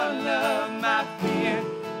love. My fear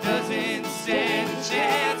doesn't stand a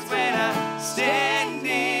chance when I stand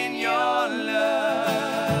in your love.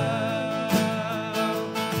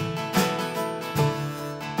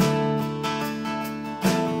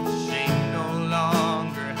 Shame no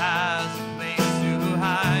longer has a place to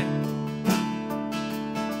hide,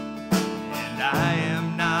 and I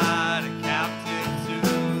am not a captive to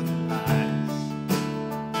the lies.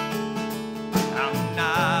 I'm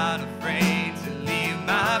not afraid to leave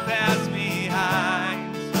my past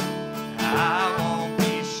behind. I won't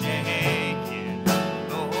be shaken.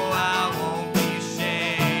 Oh, I won't be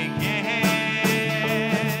shaken.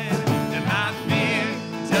 And my fear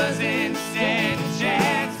doesn't stand a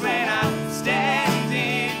chance when I stand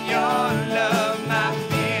in your love. My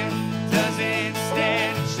fear doesn't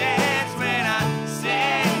stand a chance when I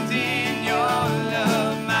stand in your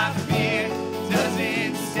love. My fear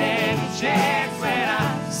doesn't stand a chance when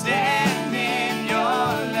I stand in your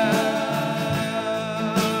love.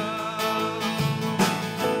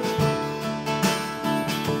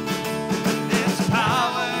 There's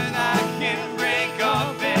power that can break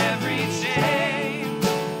off every chain.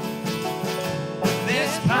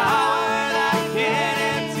 There's power that can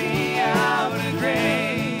empty out a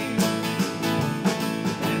grave.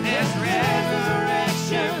 And there's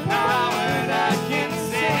resurrection power that can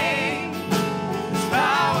save. There's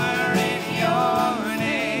power in your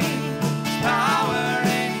name. There's power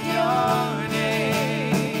in your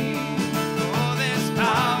name. Oh, there's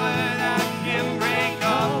power that can break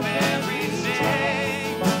off every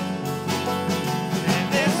chain. And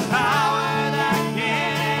there's power that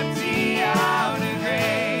can empty out a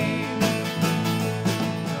grave.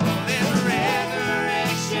 Oh, there's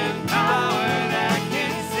resurrection power that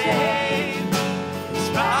can save. There's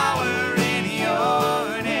power in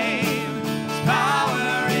your name. There's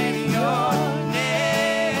power in your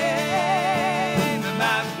name. And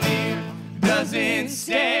my fear doesn't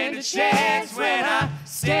stand a chance when I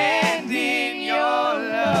stand in your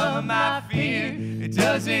love. My fear, it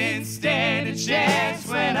doesn't stand a chance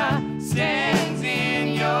when I stand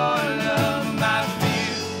in your love. My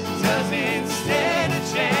fear doesn't stand a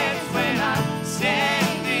chance when I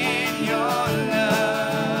stand in your love.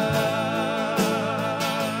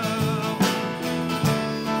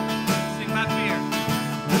 Sing my fear.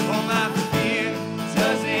 Oh, my fear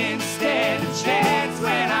doesn't stand a chance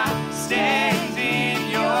when I stand in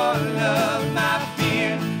your love. My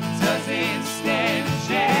fear doesn't stand a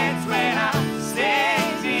chance when I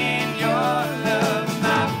stand in your love.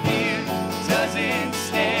 My fear doesn't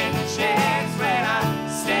stand a chance when I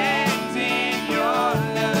stand in your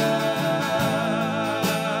love.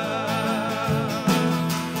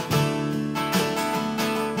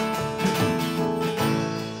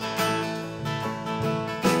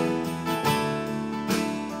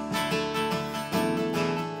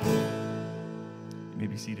 You may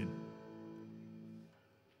be seated.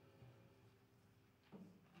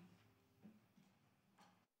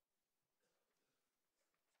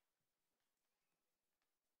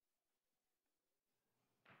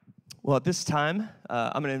 Well, at this time,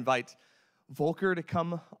 I'm going to invite Volker to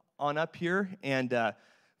come on up here, and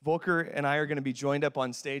Volker and I are going to be joined up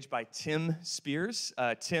on stage by Tim Spears.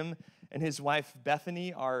 Tim and his wife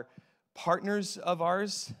Bethany are partners of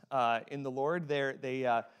ours in the Lord.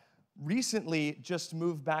 They recently just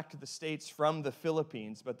moved back to the States from the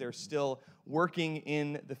Philippines, but they're still working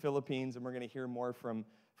in the Philippines, and we're going to hear more from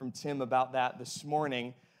Tim about that this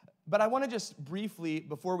morning. But I want to just briefly,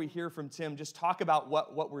 before we hear from Tim, just talk about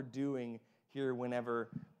what we're doing here whenever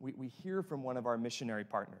we hear from one of our missionary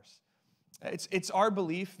partners. It's our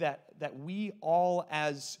belief that we all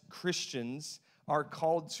as Christians are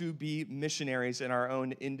called to be missionaries in our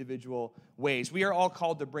own individual ways. We are all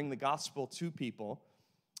called to bring the gospel to people,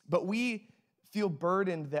 but we feel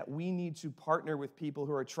burdened that we need to partner with people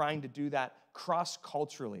who are trying to do that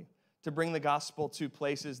cross-culturally, to bring the gospel to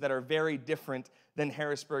places that are very different than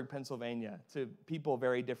Harrisburg, Pennsylvania, to people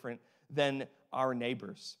very different than our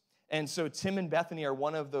neighbors. And so Tim and Bethany are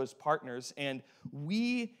one of those partners, and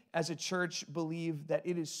we as a church believe that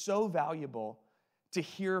it is so valuable to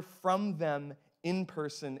hear from them in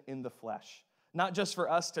person, in the flesh. Not just for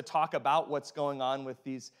us to talk about what's going on with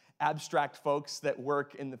these abstract folks that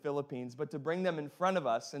work in the Philippines, but to bring them in front of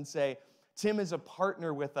us and say, Tim is a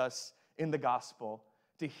partner with us in the gospel,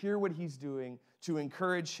 to hear what he's doing, to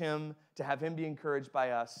encourage him, to have him be encouraged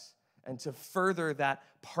by us, and to further that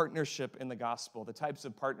partnership in the gospel, the types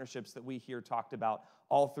of partnerships that we hear talked about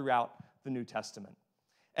all throughout the New Testament.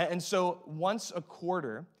 And so once a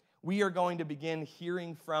quarter, we are going to begin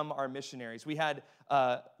hearing from our missionaries. We had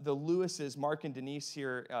the Lewises, Mark and Denise,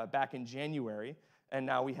 here back in January, and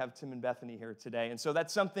now we have Tim and Bethany here today. And so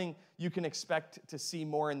that's something you can expect to see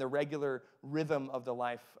more in the regular rhythm of the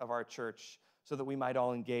life of our church, so that we might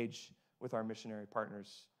all engage with our missionary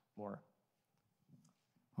partners more.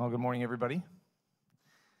 Well, good morning, everybody.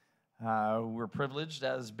 We're privileged,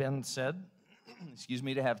 as Ben said,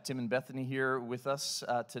 to have Tim and Bethany here with us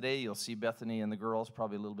today. You'll see Bethany and the girls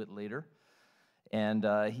probably a little bit later. And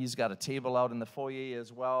he's got a table out in the foyer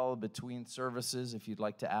as well between services. If you'd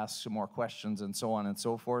like to ask some more questions and so on and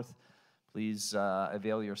so forth, please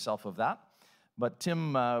avail yourself of that. But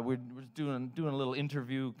Tim, we're doing a little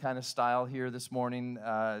interview kind of style here this morning.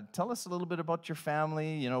 Tell us a little bit about your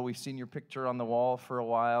family. You know, we've seen your picture on the wall for a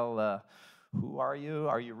while. Who are you?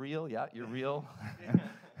 Are you real? Yeah, you're real.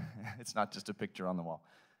 It's not just a picture on the wall.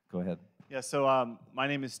 Go ahead. Yeah, so my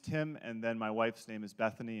name is Tim, and then my wife's name is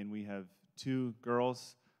Bethany, and we have two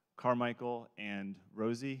girls, Carmichael and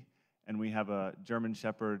Rosie, and we have a German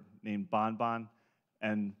Shepherd named Bonbon.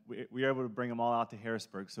 And we were able to bring them all out to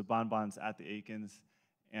Harrisburg. So Bonbon's at the Aikens,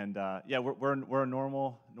 and yeah, we're a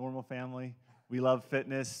normal family. We love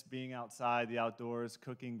fitness, being outside, the outdoors,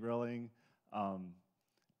 cooking, grilling,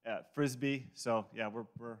 frisbee. So yeah,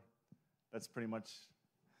 we're that's pretty much.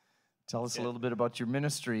 Tell us a little bit about your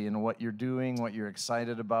ministry and what you're doing, what you're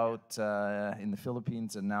excited about in the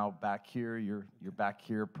Philippines, and now back here. You're back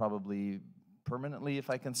here probably permanently, if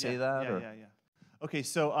I can say that. Yeah. Okay,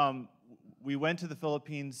 so. We went to the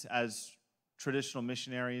Philippines as traditional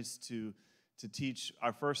missionaries to teach.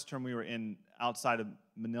 Our first term we were in outside of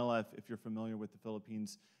Manila, if you're familiar with the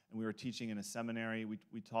Philippines, and we were teaching in a seminary.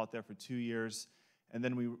 We taught there for 2 years, and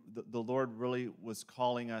then the Lord really was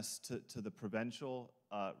calling us to the provincial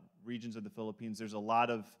regions of the Philippines. There's a lot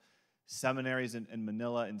of seminaries in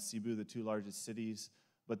Manila and Cebu, the two largest cities,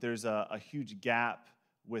 but there's a huge gap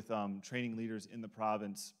with training leaders in the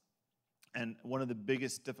province. And one of the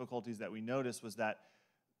biggest difficulties that we noticed was that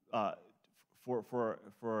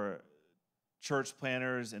for church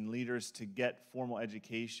planners and leaders to get formal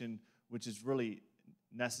education, which is really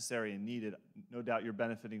necessary and needed, no doubt you're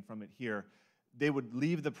benefiting from it here, they would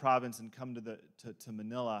leave the province and come to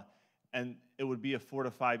Manila, and it would be a 4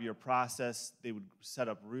 to 5 year process. They would set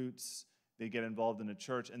up roots, they'd get involved in a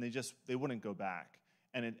church, and they wouldn't go back.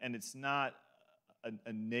 And it's not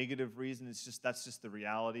a negative reason, that's just the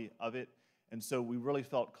reality of it. And so we really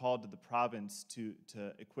felt called to the province to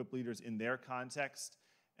equip leaders in their context,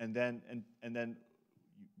 and then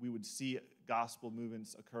we would see gospel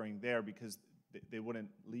movements occurring there because they wouldn't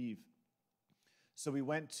leave. So we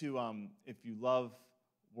went to, if you love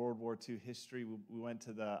World War II history, we went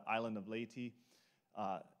to the island of Leyte,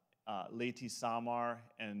 Leyte, Samar,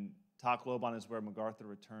 and Tacloban is where MacArthur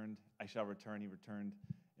returned. I shall return, he returned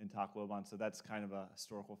in Tacloban, so that's kind of a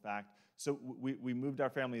historical fact. So we moved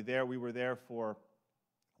our family there. We were there for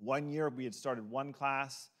 1 year. We had started one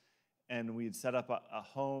class, and we had set up a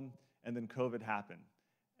home, and then COVID happened.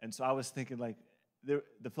 And so I was thinking, like,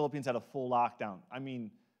 the Philippines had a full lockdown. I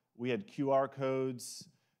mean, we had QR codes.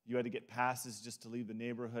 You had to get passes just to leave the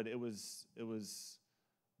neighborhood. It was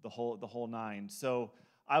the whole nine. So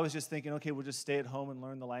I was just thinking, okay, we'll just stay at home and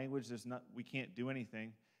learn the language. We can't do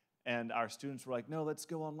anything. And our students were like, no, let's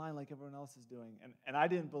go online like everyone else is doing. And I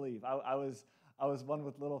didn't believe. I was one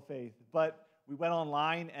with little faith. But we went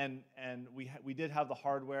online, and we did have the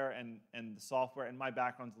hardware and the software, and my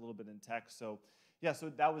background's a little bit in tech. So yeah, so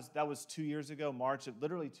that was 2 years ago,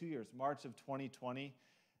 literally 2 years, March of 2020.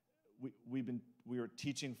 We were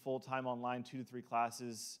teaching full-time online, 2 to 3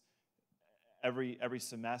 classes every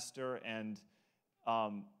semester, and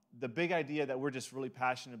the big idea that we're just really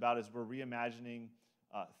passionate about is we're reimagining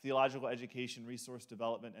theological education, resource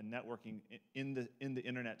development, and networking in the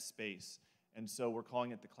internet space. And so we're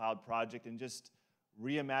calling it the Cloud Project, and just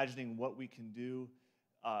reimagining what we can do.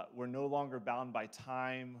 We're no longer bound by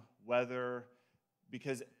time, weather,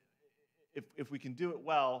 because if we can do it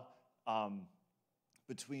well,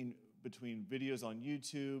 between videos on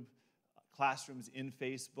YouTube, classrooms in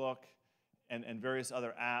Facebook, and various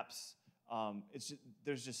other apps,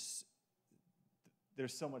 there's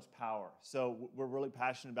so much power. So we're really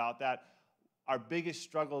passionate about that. Our biggest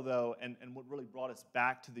struggle, though, and what really brought us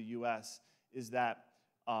back to the U.S. is that,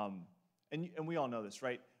 and we all know this,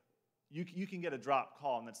 right? You can get a drop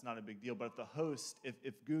call, and that's not a big deal. But if the host,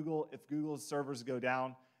 if Google's servers go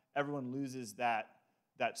down, everyone loses that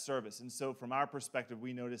service. And so from our perspective,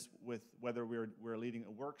 we notice with whether we're leading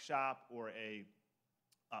a workshop or a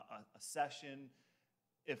session,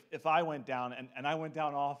 if I went down, and I went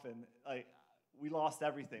down often, like, we lost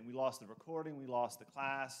everything. We lost the recording, we lost the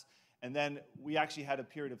class, and then we actually had a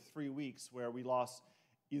period of 3 weeks where we lost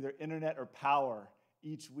either internet or power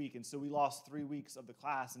each week. And so we lost 3 weeks of the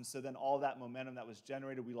class, and so then all that momentum that was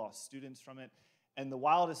generated, we lost students from it. And the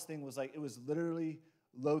wildest thing was, like, it was literally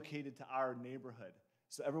located to our neighborhood.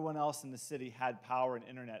 So everyone else in the city had power and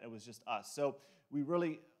internet. It was just us. So we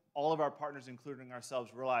really, all of our partners, including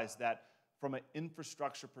ourselves, realized that from an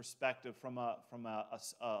infrastructure perspective, from a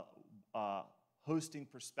hosting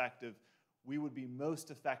perspective, we would be most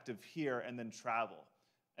effective here and then travel.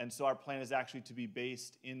 And so our plan is actually to be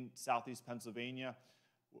based in Southeast Pennsylvania.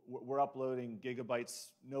 We're uploading gigabytes,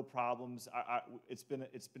 no problems. It's been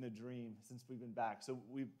a dream since we've been back. So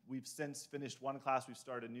we've since finished one class. We've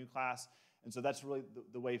started a new class. And so that's really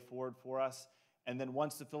the way forward for us. And then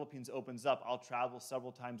once the Philippines opens up, I'll travel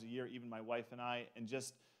several times a year, even my wife and I.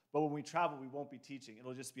 But when we travel, we won't be teaching.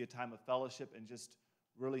 It'll just be a time of fellowship and just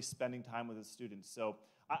really spending time with the students. So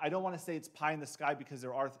I don't want to say it's pie in the sky, because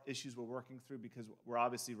there are issues we're working through because we're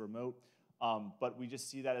obviously remote, but we just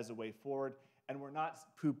see that as a way forward. And we're not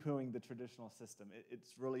poo-pooing the traditional system.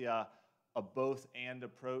 It's really a both-and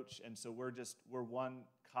approach, and so we're one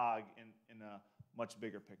cog in a much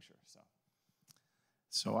bigger picture.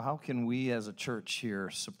 So how can we as a church here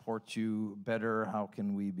support you better? How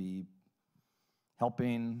can we be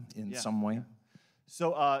helping in some way?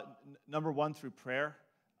 So number one, through prayer.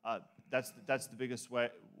 That's the biggest way.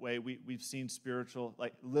 We've seen spiritual,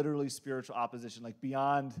 like literally spiritual opposition, like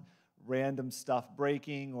beyond random stuff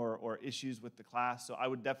breaking or issues with the class. So I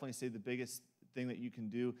would definitely say the biggest thing that you can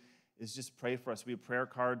do is just pray for us. We have prayer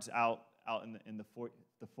cards out in the foyer.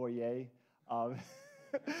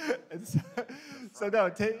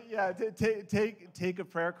 Take a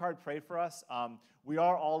prayer card, pray for us. We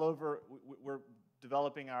are all over. We're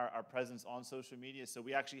developing our presence on social media. So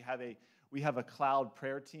we actually have a cloud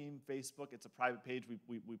prayer team, Facebook. It's a private page.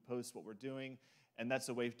 We post what we're doing, and that's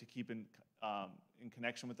a way to keep in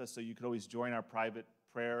connection with us. So you could always join our private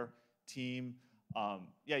prayer team.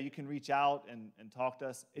 You can reach out and talk to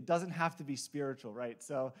us. It doesn't have to be spiritual, right?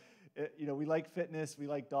 So, we like fitness, we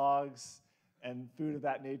like dogs, and food of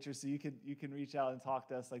that nature. So you can reach out and talk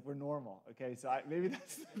to us like we're normal. Okay, so maybe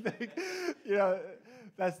that's the big,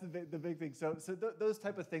 that's the big thing. So those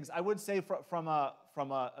type of things. I would say from a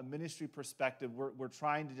ministry perspective, we're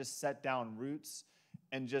trying to just set down roots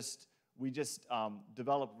and we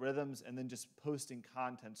develop rhythms and then just posting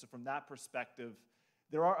content. So from that perspective,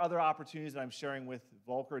 there are other opportunities that I'm sharing with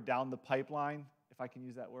Volker down the pipeline, if I can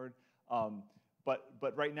use that word.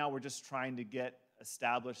 But right now we're just trying to get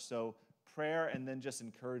established. So prayer and then just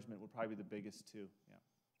encouragement would probably be the biggest two. Yeah.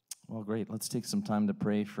 Well, great. Let's take some time to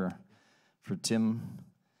pray for Tim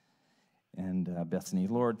and Bethany.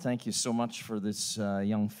 Lord, thank you so much for this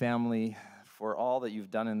young family, for all that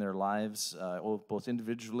you've done in their lives, both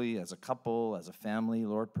individually, as a couple, as a family.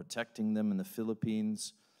 Lord, protecting them in the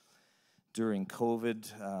Philippines during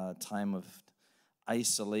COVID, time of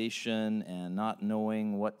isolation and not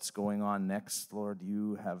knowing what's going on next. Lord,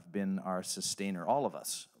 you have been our sustainer, all of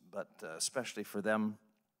us, but especially for them.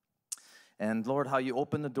 And Lord, how you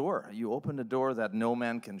open the door. You open a door that no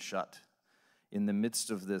man can shut in the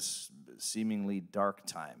midst of this seemingly dark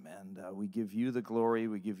time. And we give you the glory.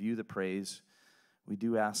 We give you the praise. We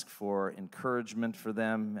do ask for encouragement for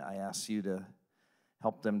them. I ask you to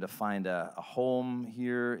help them to find a home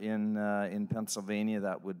here in Pennsylvania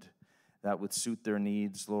that would that would suit their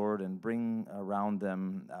needs, Lord, and bring around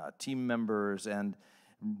them team members and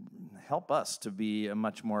help us to be a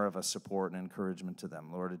much more of a support and encouragement to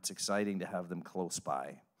them, Lord. It's exciting to have them close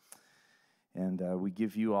by. And we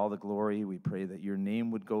give you all the glory. We pray that your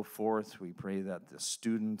name would go forth. We pray that the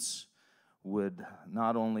students would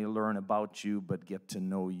not only learn about you, but get to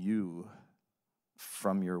know you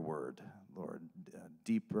from your word, Lord.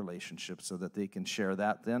 Deep relationships so that they can share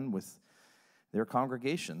that then with their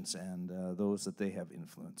congregations and those that they have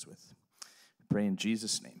influence with. We pray in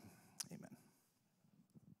Jesus' name. Amen.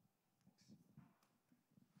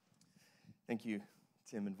 Thank you,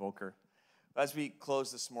 Tim and Volker. As we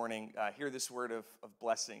close this morning, hear this word of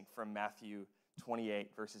blessing from Matthew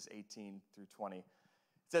 28, verses 18 through 20. It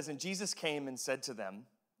says, "And Jesus came and said to them,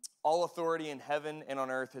 'All authority in heaven and on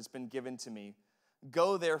earth has been given to me.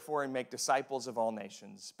 Go therefore and make disciples of all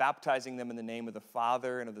nations, baptizing them in the name of the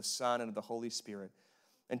Father and of the Son and of the Holy Spirit,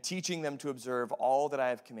 and teaching them to observe all that I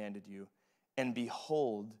have commanded you. And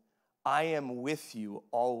behold, I am with you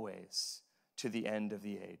always to the end of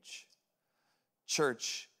the age.'"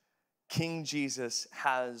 Church, King Jesus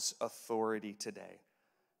has authority today.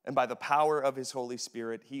 And by the power of his Holy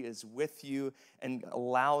Spirit, he is with you and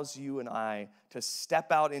allows you and I to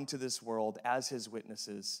step out into this world as his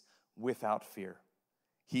witnesses without fear.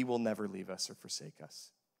 He will never leave us or forsake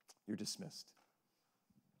us. You're dismissed.